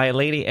just by a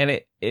lady.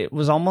 And it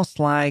was almost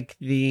like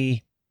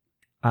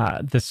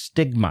the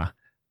stigma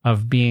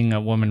of being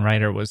a woman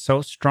writer was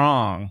so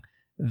strong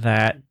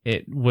that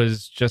it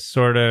was just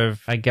sort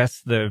of, I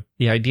guess the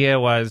idea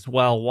was,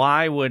 well,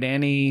 why would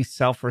any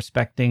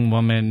self-respecting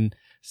woman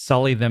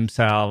sully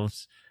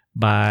themselves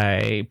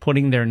by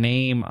putting their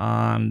name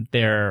on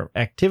their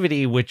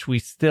activity, which we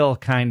still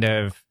kind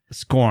of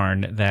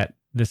scorn, that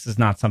this is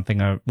not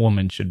something a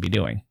woman should be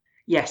doing.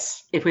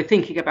 Yes. If we're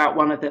thinking about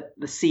one of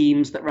the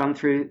themes that run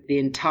through the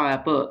entire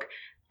book,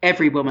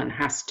 every woman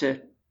has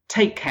to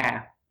take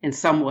care in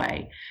some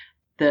way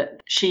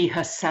that she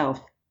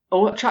herself,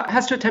 or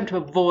has to attempt to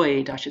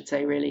avoid, I should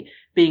say, really,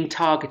 being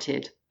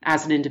targeted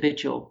as an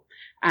individual.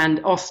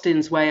 And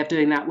Austen's way of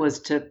doing that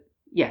was to,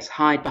 yes,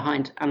 hide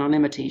behind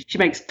anonymity. She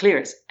makes clear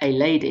it's a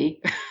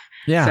lady.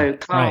 Yeah. So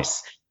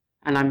class, right.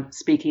 And I'm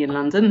speaking in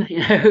London,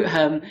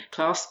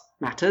 class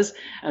matters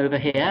over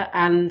here.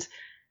 And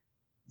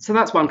so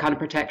that's one kind of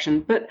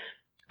protection. But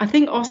I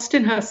think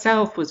Austen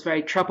herself was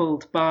very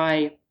troubled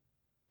by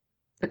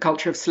the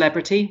culture of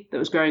celebrity that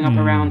was growing up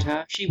around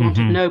her. She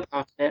wanted no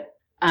part of it.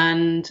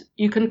 And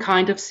you can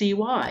kind of see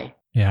why.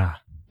 Yeah.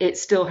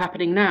 It's still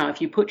happening now.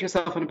 If you put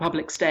yourself on a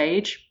public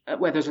stage,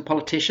 whether as a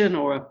politician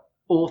or an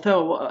author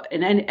or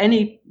in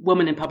any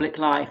woman in public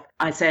life,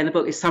 I say in the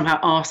book, is somehow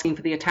asking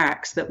for the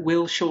attacks that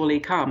will surely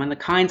come, and the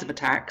kinds of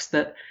attacks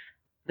that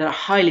are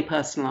highly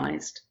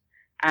personalized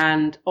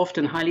and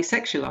often highly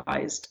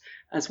sexualized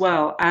as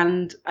well.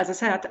 And as I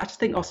say, I just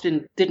think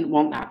Austen didn't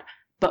want that.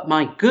 But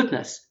my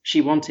goodness, she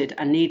wanted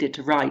and needed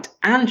to write,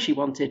 and she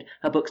wanted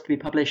her books to be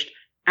published,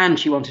 and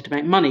she wanted to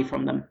make money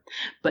from them.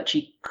 But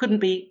she couldn't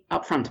be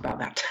upfront about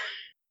that.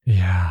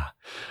 Yeah.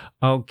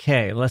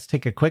 Okay, let's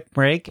take a quick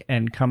break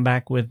and come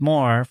back with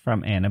more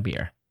from Anna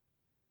Beer.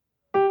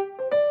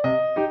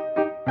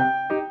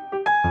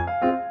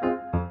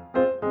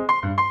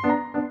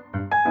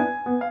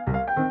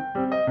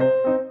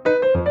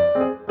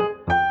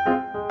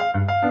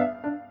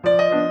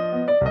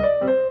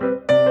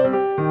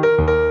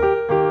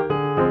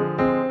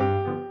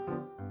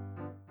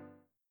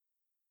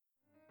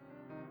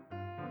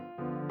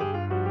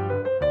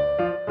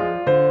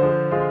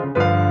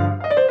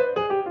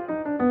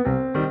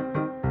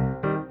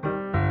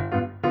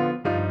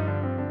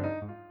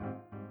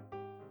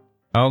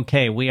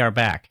 Okay, we are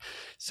back.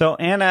 So,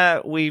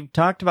 Anna, we've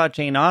talked about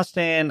Jane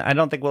Austen. I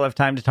don't think we'll have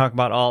time to talk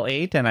about all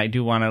 8, and I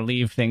do want to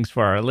leave things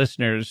for our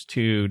listeners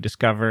to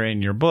discover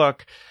in your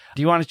book.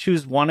 Do you want to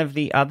choose one of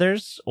the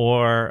others,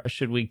 or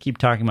should we keep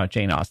talking about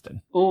Jane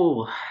Austen?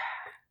 Oh,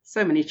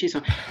 so many to choose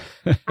from.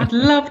 I'd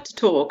love to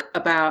talk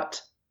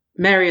about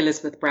Mary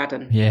Elizabeth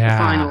Braddon, the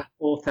final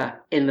author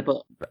in the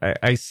book.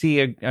 I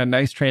see a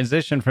nice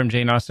transition from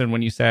Jane Austen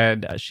when you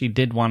said she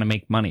did want to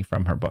make money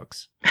from her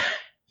books.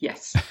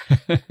 Yes.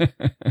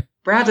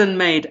 Braddon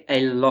made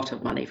a lot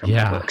of money from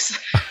her books.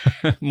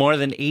 More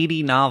than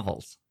 80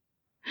 novels.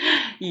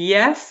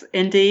 Yes,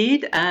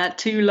 indeed.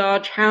 2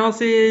 large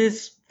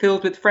houses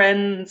filled with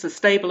friends, a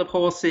stable of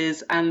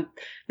horses. And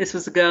this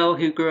was a girl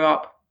who grew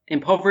up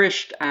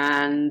impoverished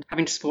and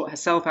having to support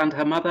herself and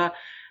her mother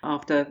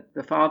after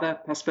the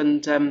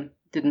husband,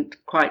 didn't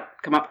quite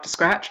come up to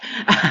scratch.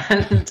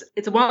 And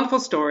it's a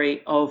wonderful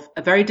story of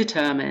a very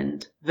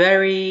determined,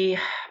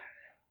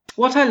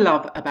 What I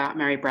love about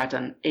Mary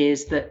Braddon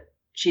is that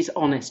she's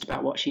honest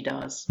about what she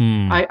does.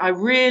 I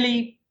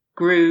really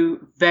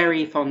grew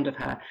very fond of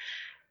her.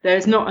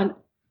 There's not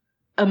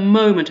a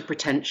moment of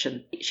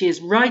pretension. She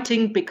is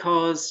writing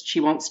because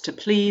she wants to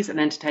please and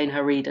entertain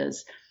her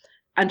readers.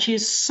 And she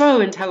is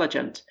so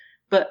intelligent.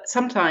 But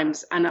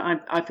sometimes, and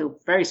I feel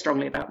very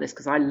strongly about this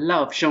because I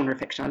love genre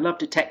fiction, I love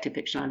detective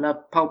fiction, I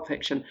love pulp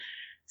fiction.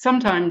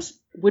 Sometimes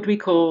would we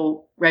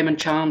call Raymond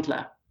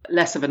Chandler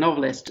less of a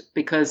novelist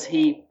because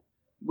he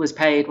was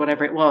paid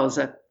whatever it was,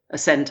 a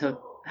cent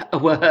a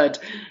word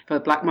for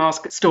Black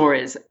Mask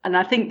stories. And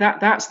I think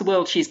that's the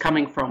world she's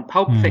coming from,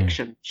 pulp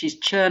fiction. She's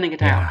churning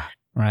it out.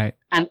 Right.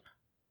 And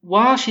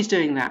while she's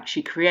doing that,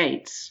 she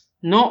creates,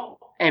 not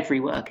every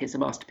work is a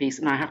masterpiece,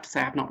 and I have to say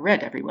I've not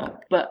read every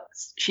work, but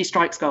she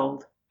strikes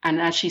gold.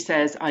 And as she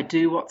says, I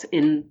do what's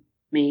in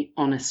me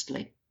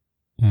honestly.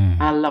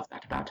 I love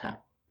that about her.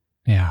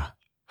 Yeah.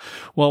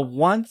 Well,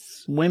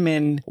 once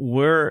women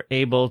were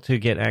able to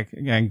get,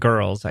 and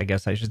girls, I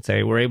guess I should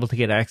say, were able to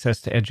get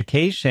access to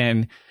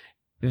education,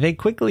 they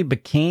quickly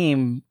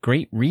became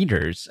great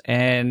readers.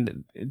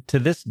 And to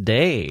this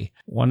day,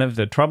 one of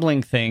the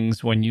troubling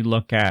things when you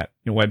look at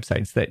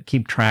websites that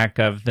keep track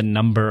of the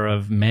number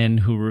of men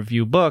who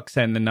review books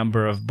and the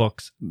number of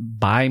books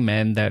by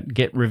men that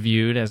get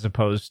reviewed as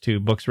opposed to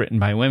books written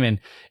by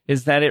women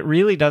is that it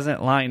really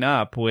doesn't line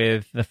up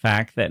with the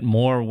fact that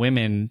more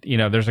women,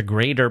 there's a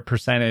greater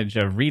percentage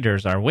of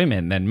readers are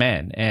women than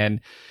men.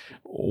 And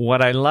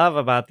what I love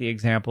about the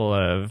example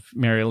of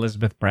Mary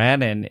Elizabeth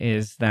Braddon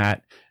is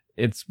that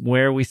it's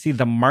where we see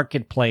the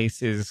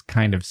marketplace is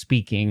kind of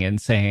speaking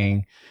and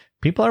saying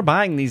people are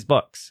buying these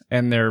books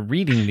and they're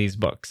reading these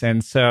books.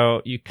 And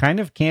so you kind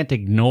of can't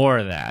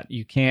ignore that.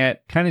 You can't,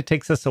 kind of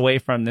takes us away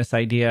from this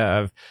idea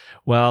of,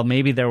 well,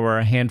 maybe there were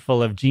a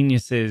handful of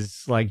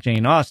geniuses like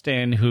Jane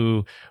Austen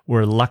who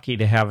were lucky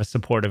to have a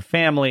supportive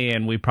family,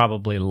 and we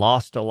probably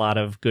lost a lot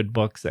of good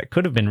books that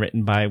could have been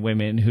written by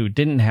women who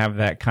didn't have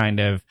that kind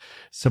of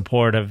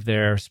support of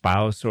their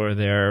spouse or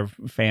their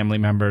family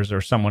members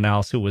or someone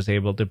else who was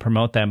able to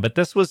promote them. But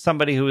this was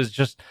somebody who was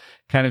just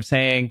kind of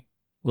saying,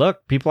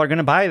 look, people are going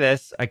to buy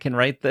this. I can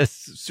write this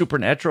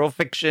supernatural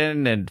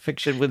fiction and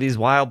fiction with these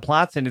wild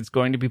plots, and it's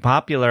going to be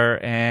popular.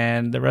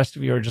 And the rest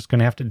of you are just going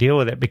to have to deal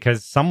with it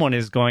because someone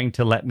is going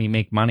to let me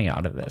make money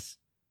out of this.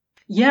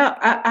 Yeah,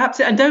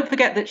 absolutely. And don't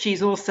forget that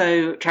she's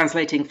also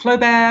translating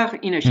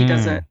Flaubert. You know, she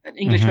does an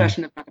English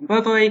version of Madame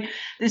Bovary.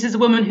 This is a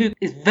woman who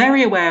is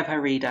very aware of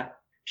her reader.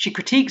 She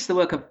critiques the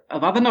work of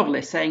other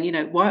novelists, saying, you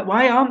know,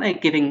 why aren't they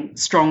giving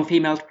strong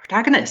female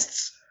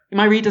protagonists?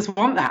 My readers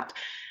want that.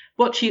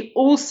 What she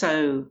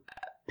also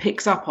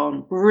picks up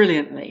on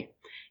brilliantly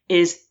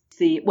is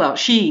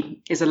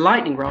she is a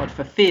lightning rod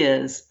for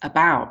fears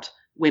about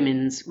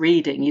women's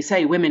reading. You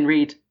say women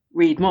read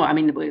more. I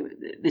mean,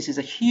 this is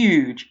a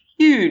huge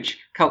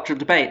cultural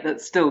debate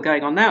that's still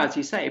going on now, as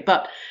you say,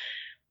 but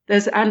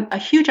there's a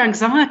huge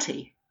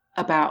anxiety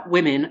about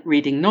women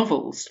reading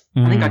novels.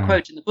 I think I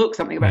quote in the book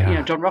something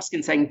about, John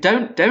Ruskin saying,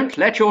 don't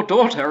let your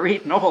daughter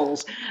read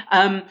novels.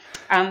 And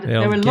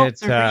there are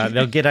lots of...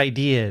 they'll get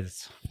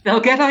ideas. They'll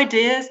get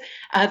ideas.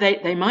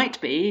 They might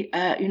be,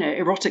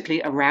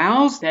 erotically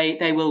aroused.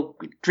 They will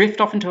drift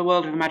off into a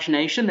world of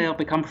imagination. They'll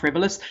become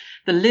frivolous.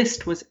 The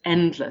list was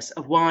endless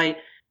of why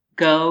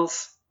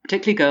girls,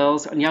 particularly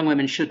girls and young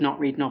women, should not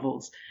read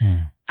novels.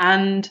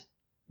 And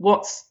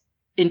what's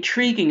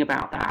intriguing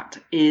about that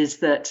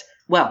is that,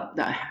 well,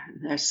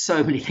 there's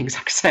so many things I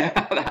could say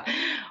about that.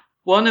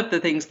 One of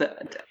the things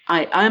that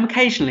I am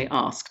occasionally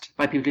asked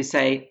by people who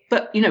say,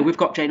 but, we've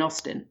got Jane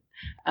Austen.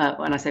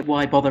 When I say,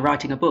 why bother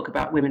writing a book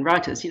about women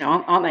writers?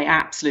 Aren't they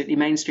absolutely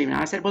mainstream? And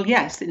I said, well,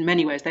 yes, in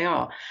many ways they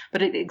are.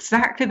 But at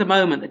exactly the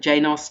moment that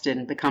Jane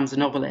Austen becomes a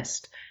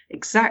novelist,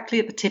 exactly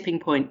at the tipping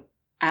point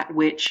at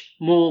which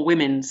more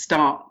women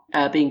start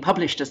being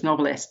published as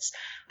novelists,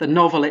 the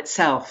novel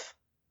itself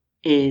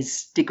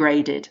is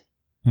degraded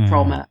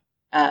from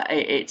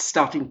it's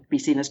starting to be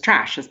seen as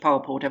trash, as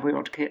pulp, or whatever we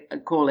want to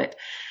call it.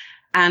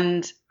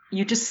 And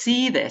you just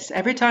see this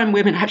every time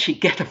women actually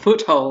get a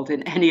foothold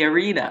in any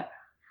arena,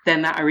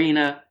 then that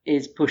arena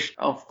is pushed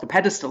off the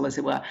pedestal, as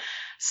it were.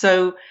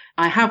 So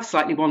I have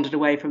slightly wandered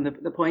away from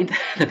the point,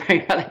 the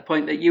very valid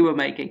point that you were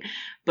making.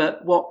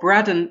 But what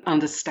Braddon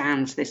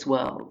understands this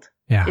world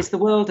is the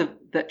world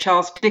that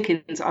Charles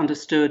Dickens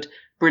understood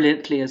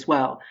brilliantly as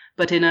well,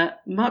 but in a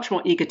much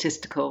more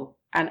egotistical.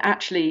 And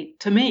actually,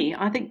 to me,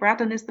 I think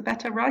Braddon is the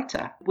better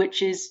writer,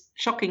 which is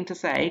shocking to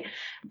say.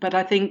 But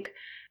I think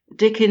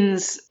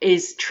Dickens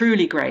is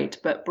truly great,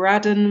 but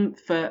Braddon,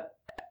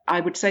 I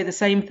would say the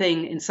same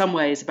thing in some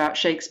ways about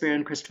Shakespeare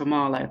and Christopher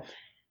Marlowe.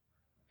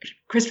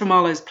 Christopher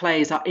Marlowe's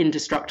plays are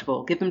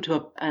indestructible. Give them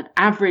to an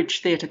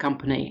average theatre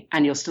company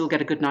and you'll still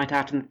get a good night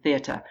out in the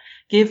theatre.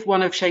 Give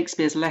one of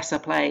Shakespeare's lesser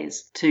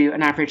plays to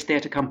an average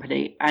theatre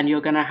company and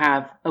you're going to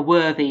have a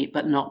worthy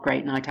but not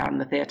great night out in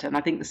the theatre. And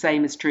I think the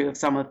same is true of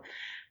some of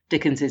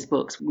Dickens's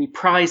books. We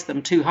prize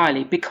them too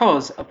highly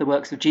because of the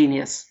works of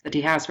genius that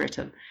he has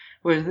written.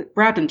 Whereas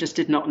Braddon just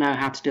did not know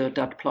how to do a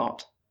dud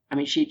plot. I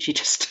mean, she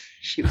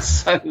was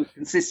so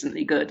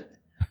consistently good.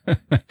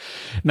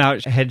 Now,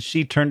 had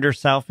she turned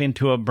herself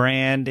into a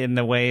brand in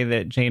the way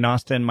that Jane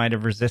Austen might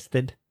have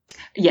resisted?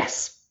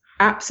 Yes,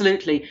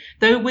 absolutely.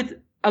 Though with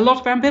a lot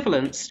of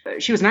ambivalence.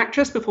 She was an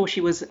actress before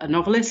she was a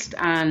novelist,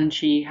 and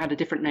she had a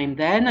different name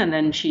then, and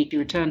then she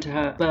returned to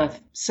her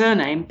birth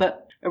surname,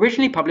 but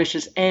originally published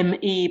as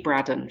M.E.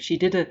 Braddon. She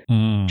did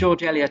a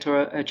George Eliot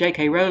or a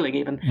J.K. Rowling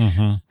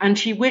even, and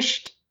she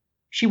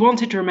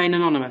wanted to remain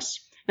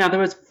anonymous. Now, there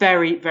was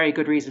very, very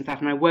good reason for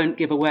that, and I won't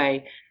give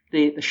away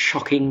the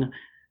shocking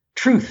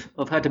truth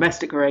of her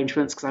domestic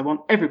arrangements because I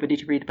want everybody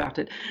to read about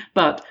it.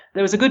 But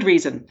there was a good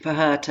reason for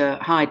her to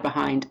hide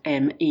behind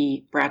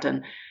M.E.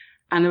 Braddon,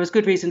 and there was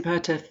good reason for her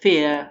to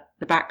fear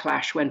the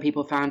backlash when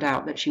people found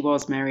out that she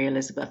was Mary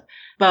Elizabeth.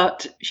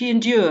 But she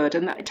endured,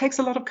 and it takes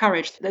a lot of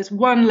courage. There's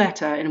one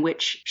letter in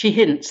which she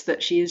hints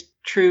that she is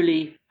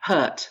truly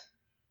hurt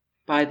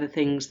by the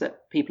things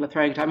that people are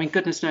throwing at her. I mean,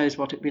 goodness knows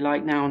what it'd be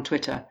like now on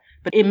Twitter.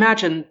 But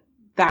imagine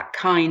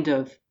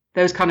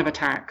those kind of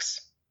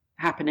attacks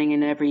happening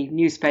in every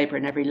newspaper,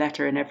 in every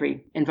letter, in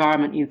every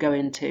environment you go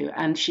into.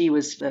 And she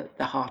was the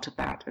heart of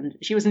that. And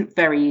she was a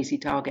very easy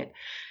target.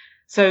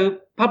 So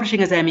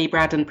publishing as M.E.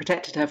 Braddon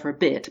protected her for a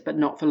bit, but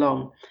not for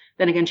long.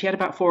 Then again, she had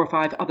about 4 or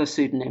 5 other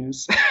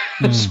pseudonyms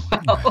as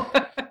well.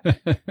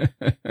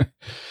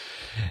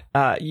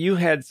 You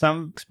had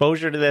some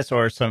exposure to this,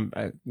 or some,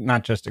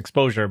 not just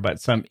exposure,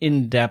 but some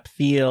in-depth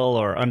feel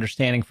or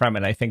understanding from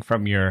it, I think,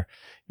 from your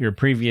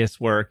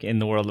previous work in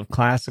the world of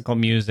classical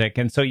music.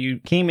 And so you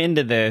came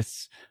into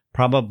this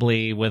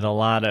probably with a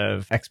lot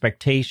of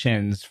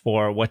expectations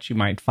for what you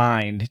might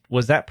find.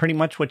 Was that pretty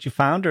much what you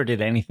found, or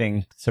did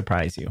anything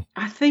surprise you?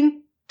 I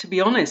think, to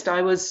be honest,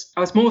 I was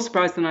more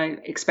surprised than I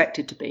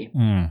expected to be.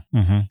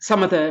 Mm-hmm.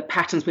 Some of the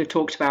patterns we've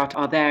talked about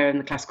are there in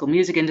the classical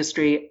music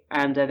industry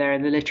and are there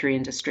in the literary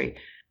industry.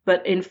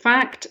 But in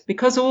fact,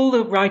 because all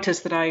the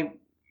writers that I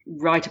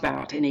write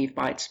about in Eve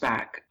Bites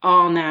Back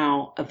are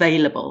now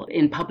available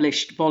in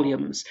published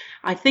volumes,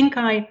 I think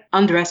I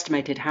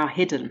underestimated how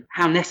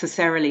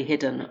necessarily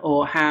hidden,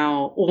 or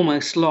how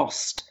almost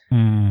lost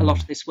a lot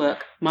of this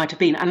work might have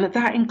been. And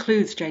that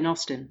includes Jane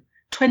Austen.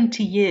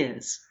 20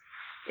 years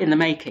in the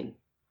making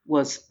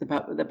was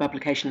the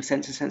publication of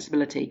Sense and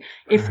Sensibility.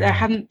 If there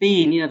hadn't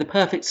been, the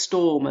perfect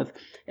storm of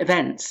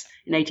events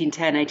in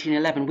 1810,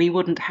 1811, we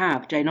wouldn't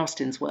have Jane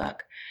Austen's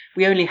work.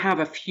 We only have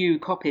a few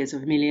copies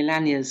of Amelia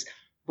Lanier's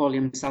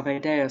volume,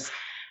 Salve Deus.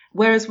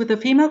 Whereas with the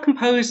female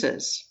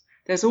composers,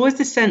 there's always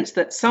this sense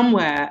that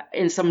somewhere,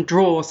 in some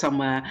drawer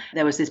somewhere,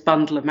 there was this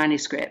bundle of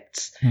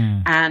manuscripts,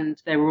 and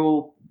they were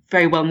all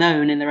very well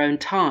known in their own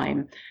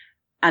time.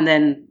 And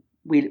then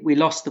we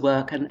lost the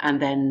work,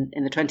 and then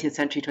in the 20th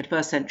century,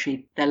 21st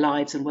century, their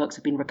lives and works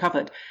have been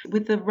recovered.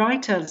 With the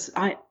writers,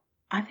 I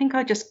think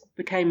I just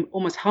became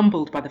almost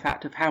humbled by the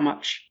fact of how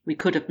much we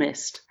could have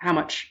missed,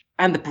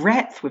 and the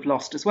breadth we've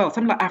lost as well.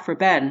 Something like Aphra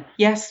Behn.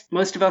 Yes,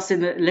 most of us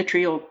in the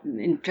literary or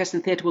interested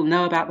in theatre will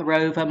know about The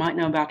Rover, might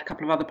know about a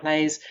couple of other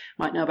plays,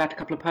 might know about a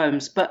couple of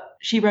poems, but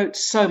she wrote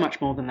so much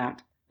more than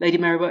that. Lady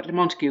Mary Wortley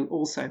Montagu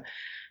also.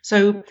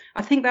 So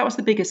I think that was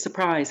the biggest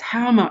surprise,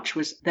 how much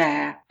was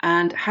there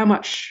and how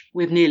much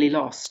we've nearly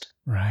lost.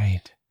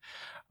 Right.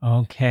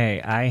 Okay,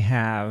 I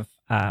have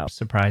a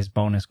surprise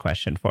bonus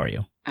question for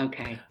you.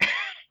 Okay.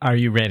 Are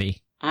you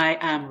ready? I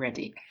am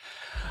ready.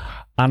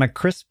 On a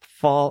crisp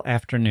fall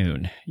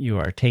afternoon, you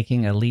are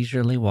taking a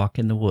leisurely walk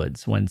in the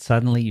woods when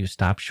suddenly you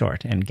stop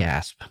short and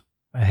gasp.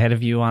 Ahead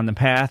of you on the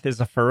path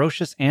is a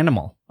ferocious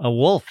animal, a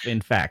wolf,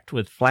 in fact,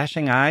 with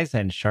flashing eyes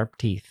and sharp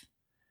teeth.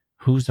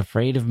 Who's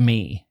afraid of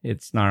me?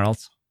 It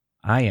snarls.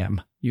 I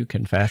am, you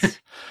confess.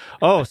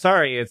 Oh,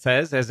 sorry, it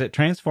says, as it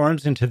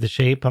transforms into the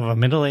shape of a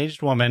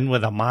middle-aged woman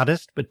with a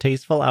modest but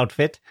tasteful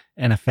outfit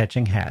and a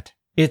fetching hat.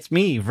 It's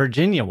me,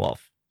 Virginia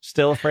Woolf.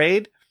 Still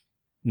afraid?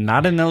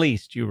 Not in the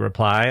least, you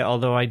reply,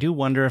 although I do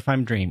wonder if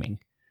I'm dreaming.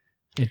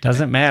 It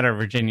doesn't matter,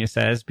 Virginia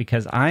says,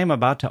 because I am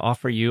about to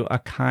offer you a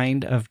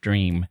kind of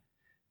dream.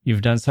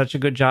 You've done such a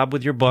good job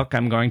with your book,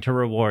 I'm going to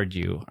reward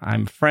you.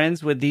 I'm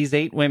friends with these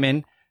 8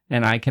 women,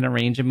 and I can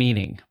arrange a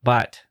meeting,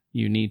 but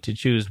you need to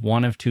choose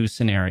one of 2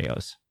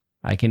 scenarios.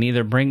 I can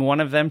either bring one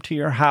of them to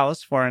your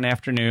house for an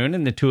afternoon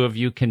and the 2 of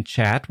you can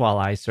chat while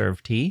I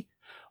serve tea,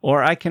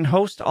 or I can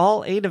host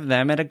all 8 of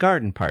them at a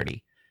garden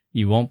party.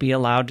 You won't be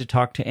allowed to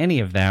talk to any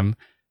of them,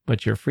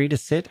 but you're free to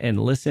sit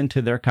and listen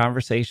to their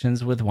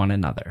conversations with one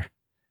another.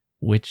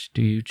 Which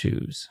do you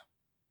choose?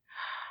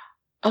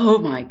 Oh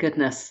my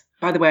goodness.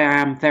 By the way,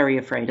 I am very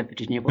afraid of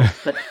Virginia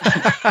Woolf, but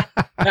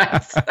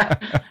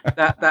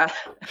that.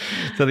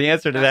 So the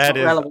answer to that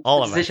is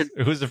all of us.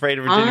 Who's afraid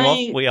of Virginia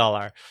Woolf? We all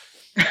are.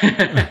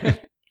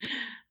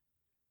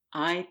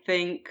 I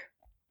think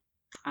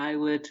I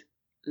would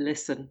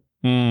listen.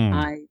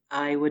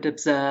 I would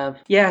observe.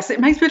 Yes, it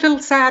makes me a little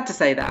sad to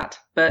say that,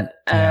 but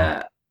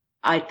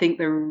I think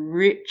the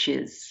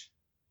riches,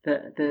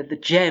 the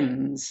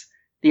gems,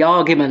 the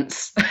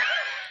arguments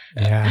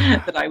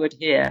that I would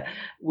hear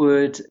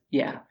would,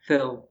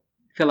 fill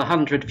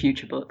 100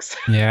 future books.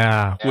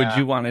 Yeah. Would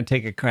you want to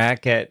take a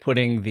crack at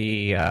putting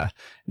the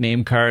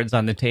name cards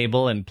on the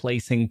table and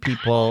placing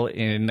people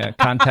in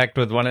contact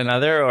with one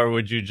another, or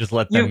would you just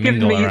let them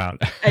mingle around?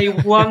 A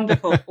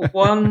wonderful,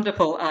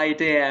 wonderful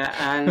idea,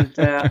 and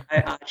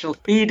I shall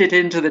feed it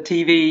into the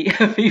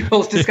TV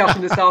people's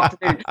discussion this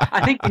afternoon.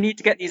 I think we need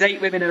to get these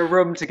 8 women in a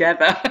room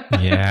together.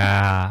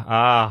 Yeah.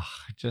 Oh,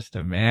 just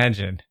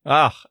imagine.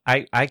 Oh,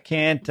 I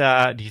can't.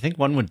 Do you think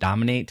one would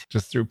dominate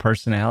just through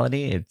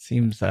personality? It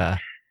seems.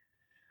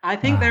 I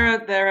think there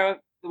are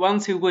the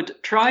ones who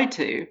would try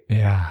to.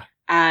 Yeah.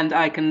 And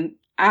I can.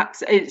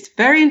 It's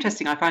very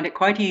interesting. I find it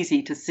quite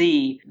easy to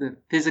see the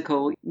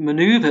physical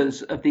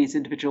maneuvers of these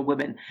individual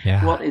women.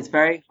 Yeah. What is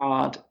very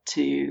hard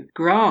to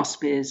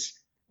grasp is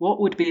what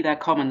would be their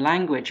common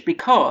language,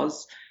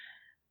 because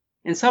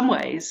in some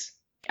ways,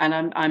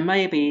 and I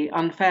may be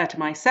unfair to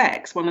my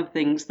sex, one of the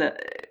things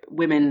that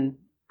women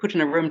put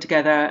in a room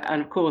together,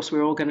 and of course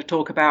we're all going to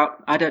talk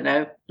about, I don't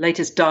know,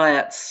 latest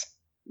diets,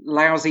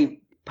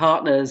 lousy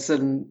partners,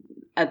 and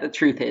the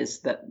truth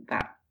is that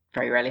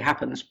very rarely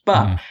happens.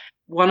 But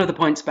one of the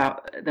points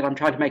that I'm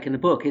trying to make in the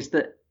book is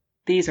that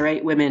these are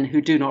 8 women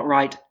who do not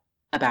write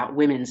about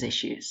women's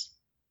issues.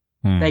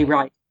 They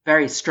write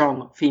very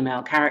strong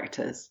female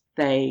characters.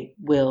 They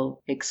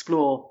will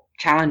explore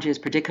challenges,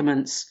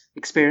 predicaments,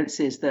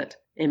 experiences that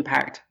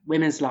impact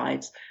women's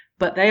lives,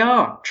 but they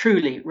are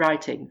truly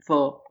writing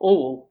for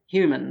all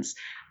humans,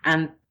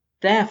 and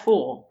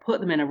therefore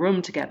put them in a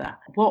room together.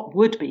 What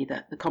would be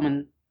the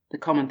common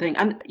thing?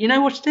 And you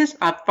know what it is?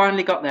 I've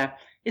finally got there.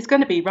 It's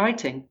going to be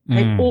writing.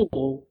 They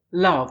all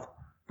love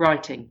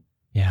writing.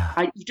 Yeah.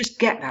 You just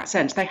get that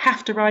sense. They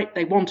have to write,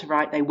 they want to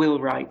write, they will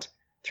write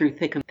through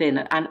thick and thin.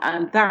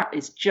 And that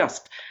is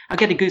just, I'm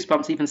getting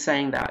goosebumps even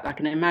saying that. I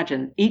can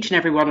imagine each and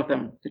every one of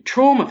them, the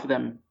trauma for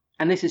them.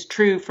 And this is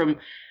true from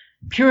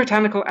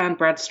puritanical Anne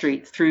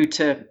Bradstreet through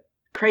to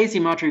crazy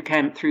Marjorie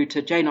Kemp through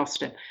to Jane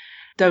Austen.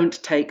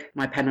 Don't take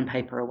my pen and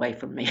paper away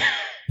from me.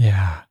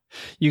 Yeah.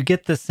 You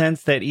get the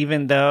sense that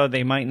even though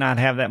they might not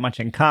have that much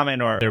in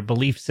common or their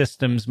belief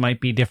systems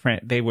might be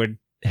different, they would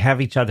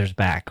have each other's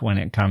back when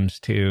it comes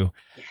to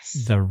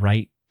the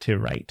right to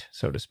write,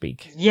 so to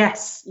speak.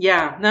 Yes.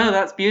 Yeah. No,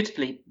 that's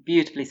beautifully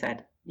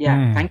said.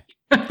 Yeah. Thank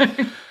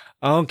you.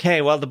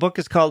 Okay. Well, the book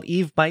is called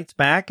Eve Bites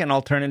Back, An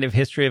Alternative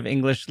History of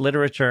English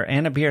Literature.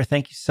 Anna Beer,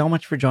 thank you so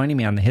much for joining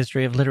me on the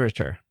History of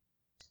Literature.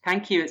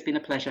 Thank you. It's been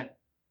a pleasure.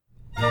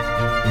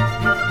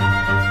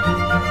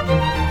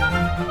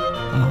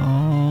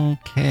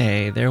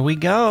 Okay, there we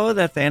go.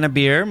 That's Anna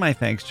Beer. My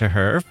thanks to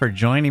her for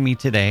joining me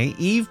today.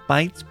 Eve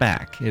Bites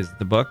Back is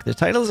the book. The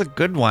title is a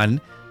good one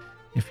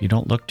if you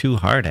don't look too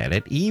hard at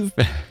it. Eve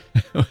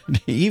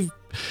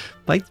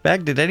Bites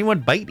Back. Did anyone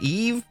bite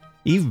Eve?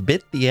 Eve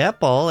bit the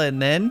apple,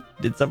 and then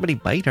did somebody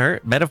bite her?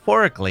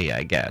 Metaphorically,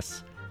 I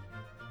guess.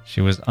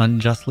 She was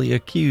unjustly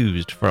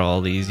accused for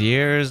all these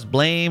years,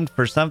 blamed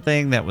for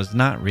something that was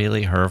not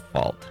really her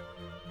fault.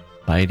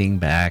 Biting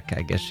back.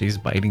 I guess she's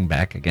biting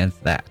back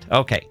against that.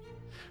 Okay.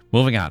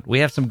 Moving on. We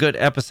have some good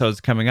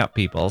episodes coming up,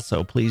 people,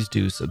 so please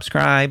do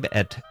subscribe,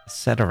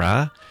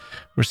 etc.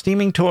 We're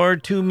steaming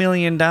toward 2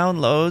 million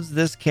downloads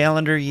this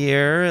calendar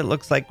year. It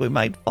looks like we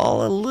might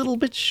fall a little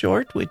bit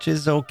short, which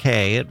is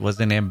okay. It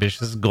was an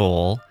ambitious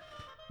goal.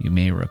 You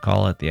may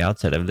recall at the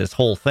outset of this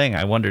whole thing,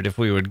 I wondered if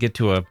we would get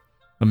to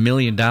a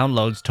million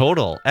downloads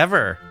total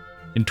ever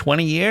in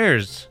 20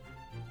 years.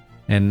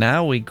 And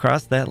now we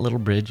cross that little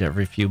bridge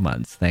every few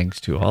months, thanks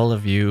to all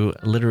of you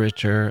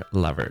literature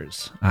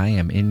lovers. I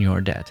am in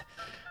your debt.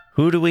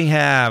 Who do we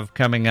have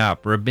coming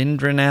up?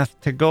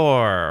 Rabindranath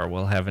Tagore.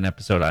 We'll have an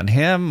episode on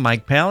him.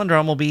 Mike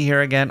Palindrome will be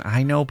here again.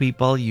 I know,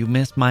 people, you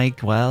miss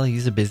Mike. Well,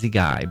 he's a busy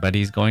guy, but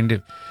he's going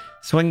to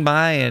swing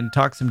by and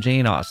talk some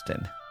Jane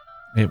Austen.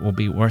 It will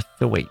be worth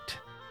the wait.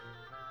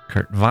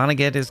 Kurt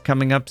Vonnegut is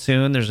coming up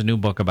soon. There's a new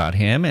book about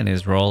him and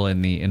his role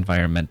in the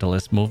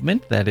environmentalist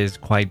movement that is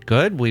quite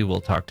good. We will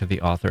talk to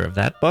the author of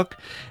that book.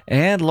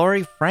 And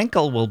Laurie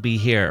Frankel will be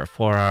here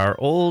for our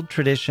old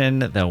tradition,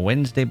 the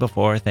Wednesday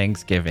before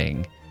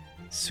Thanksgiving.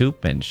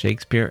 Soup and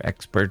Shakespeare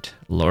expert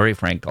Laurie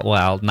Frankel,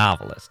 well,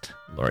 novelist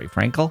Laurie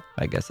Frankel,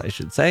 I guess I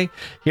should say,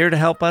 here to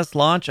help us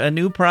launch a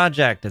new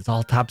project. It's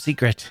all top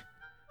secret,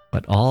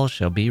 but all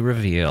shall be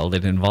revealed.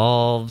 It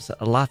involves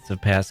lots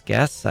of past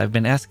guests. I've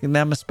been asking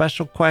them a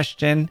special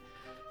question,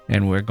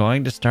 and we're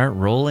going to start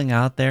rolling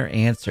out their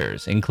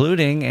answers,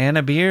 including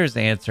Anna Beer's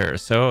answer.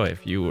 So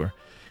if you're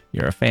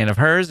a fan of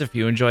hers, if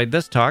you enjoyed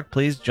this talk,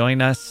 please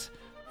join us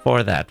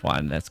for that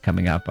one. That's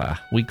coming up a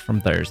week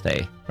from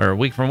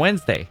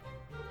Wednesday.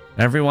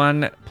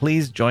 Everyone,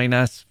 please join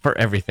us for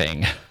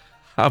everything.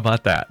 How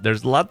about that?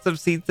 There's lots of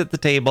seats at the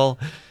table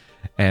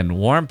and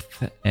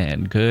warmth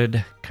and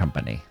good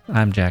company.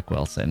 I'm Jack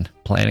Wilson,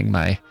 planning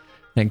my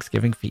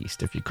Thanksgiving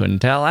feast. If you couldn't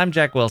tell, I'm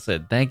Jack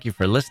Wilson. Thank you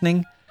for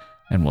listening,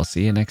 and we'll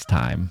see you next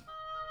time.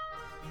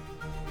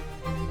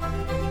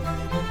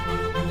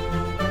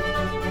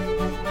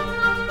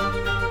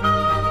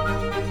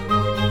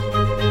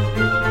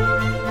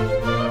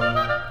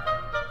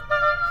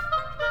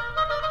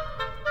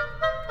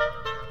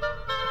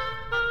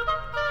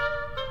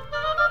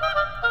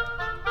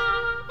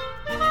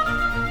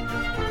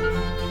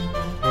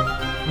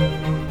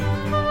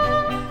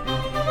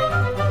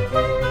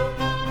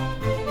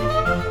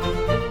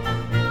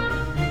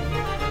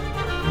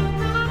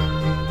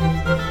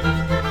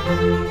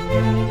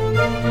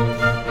 Thank you.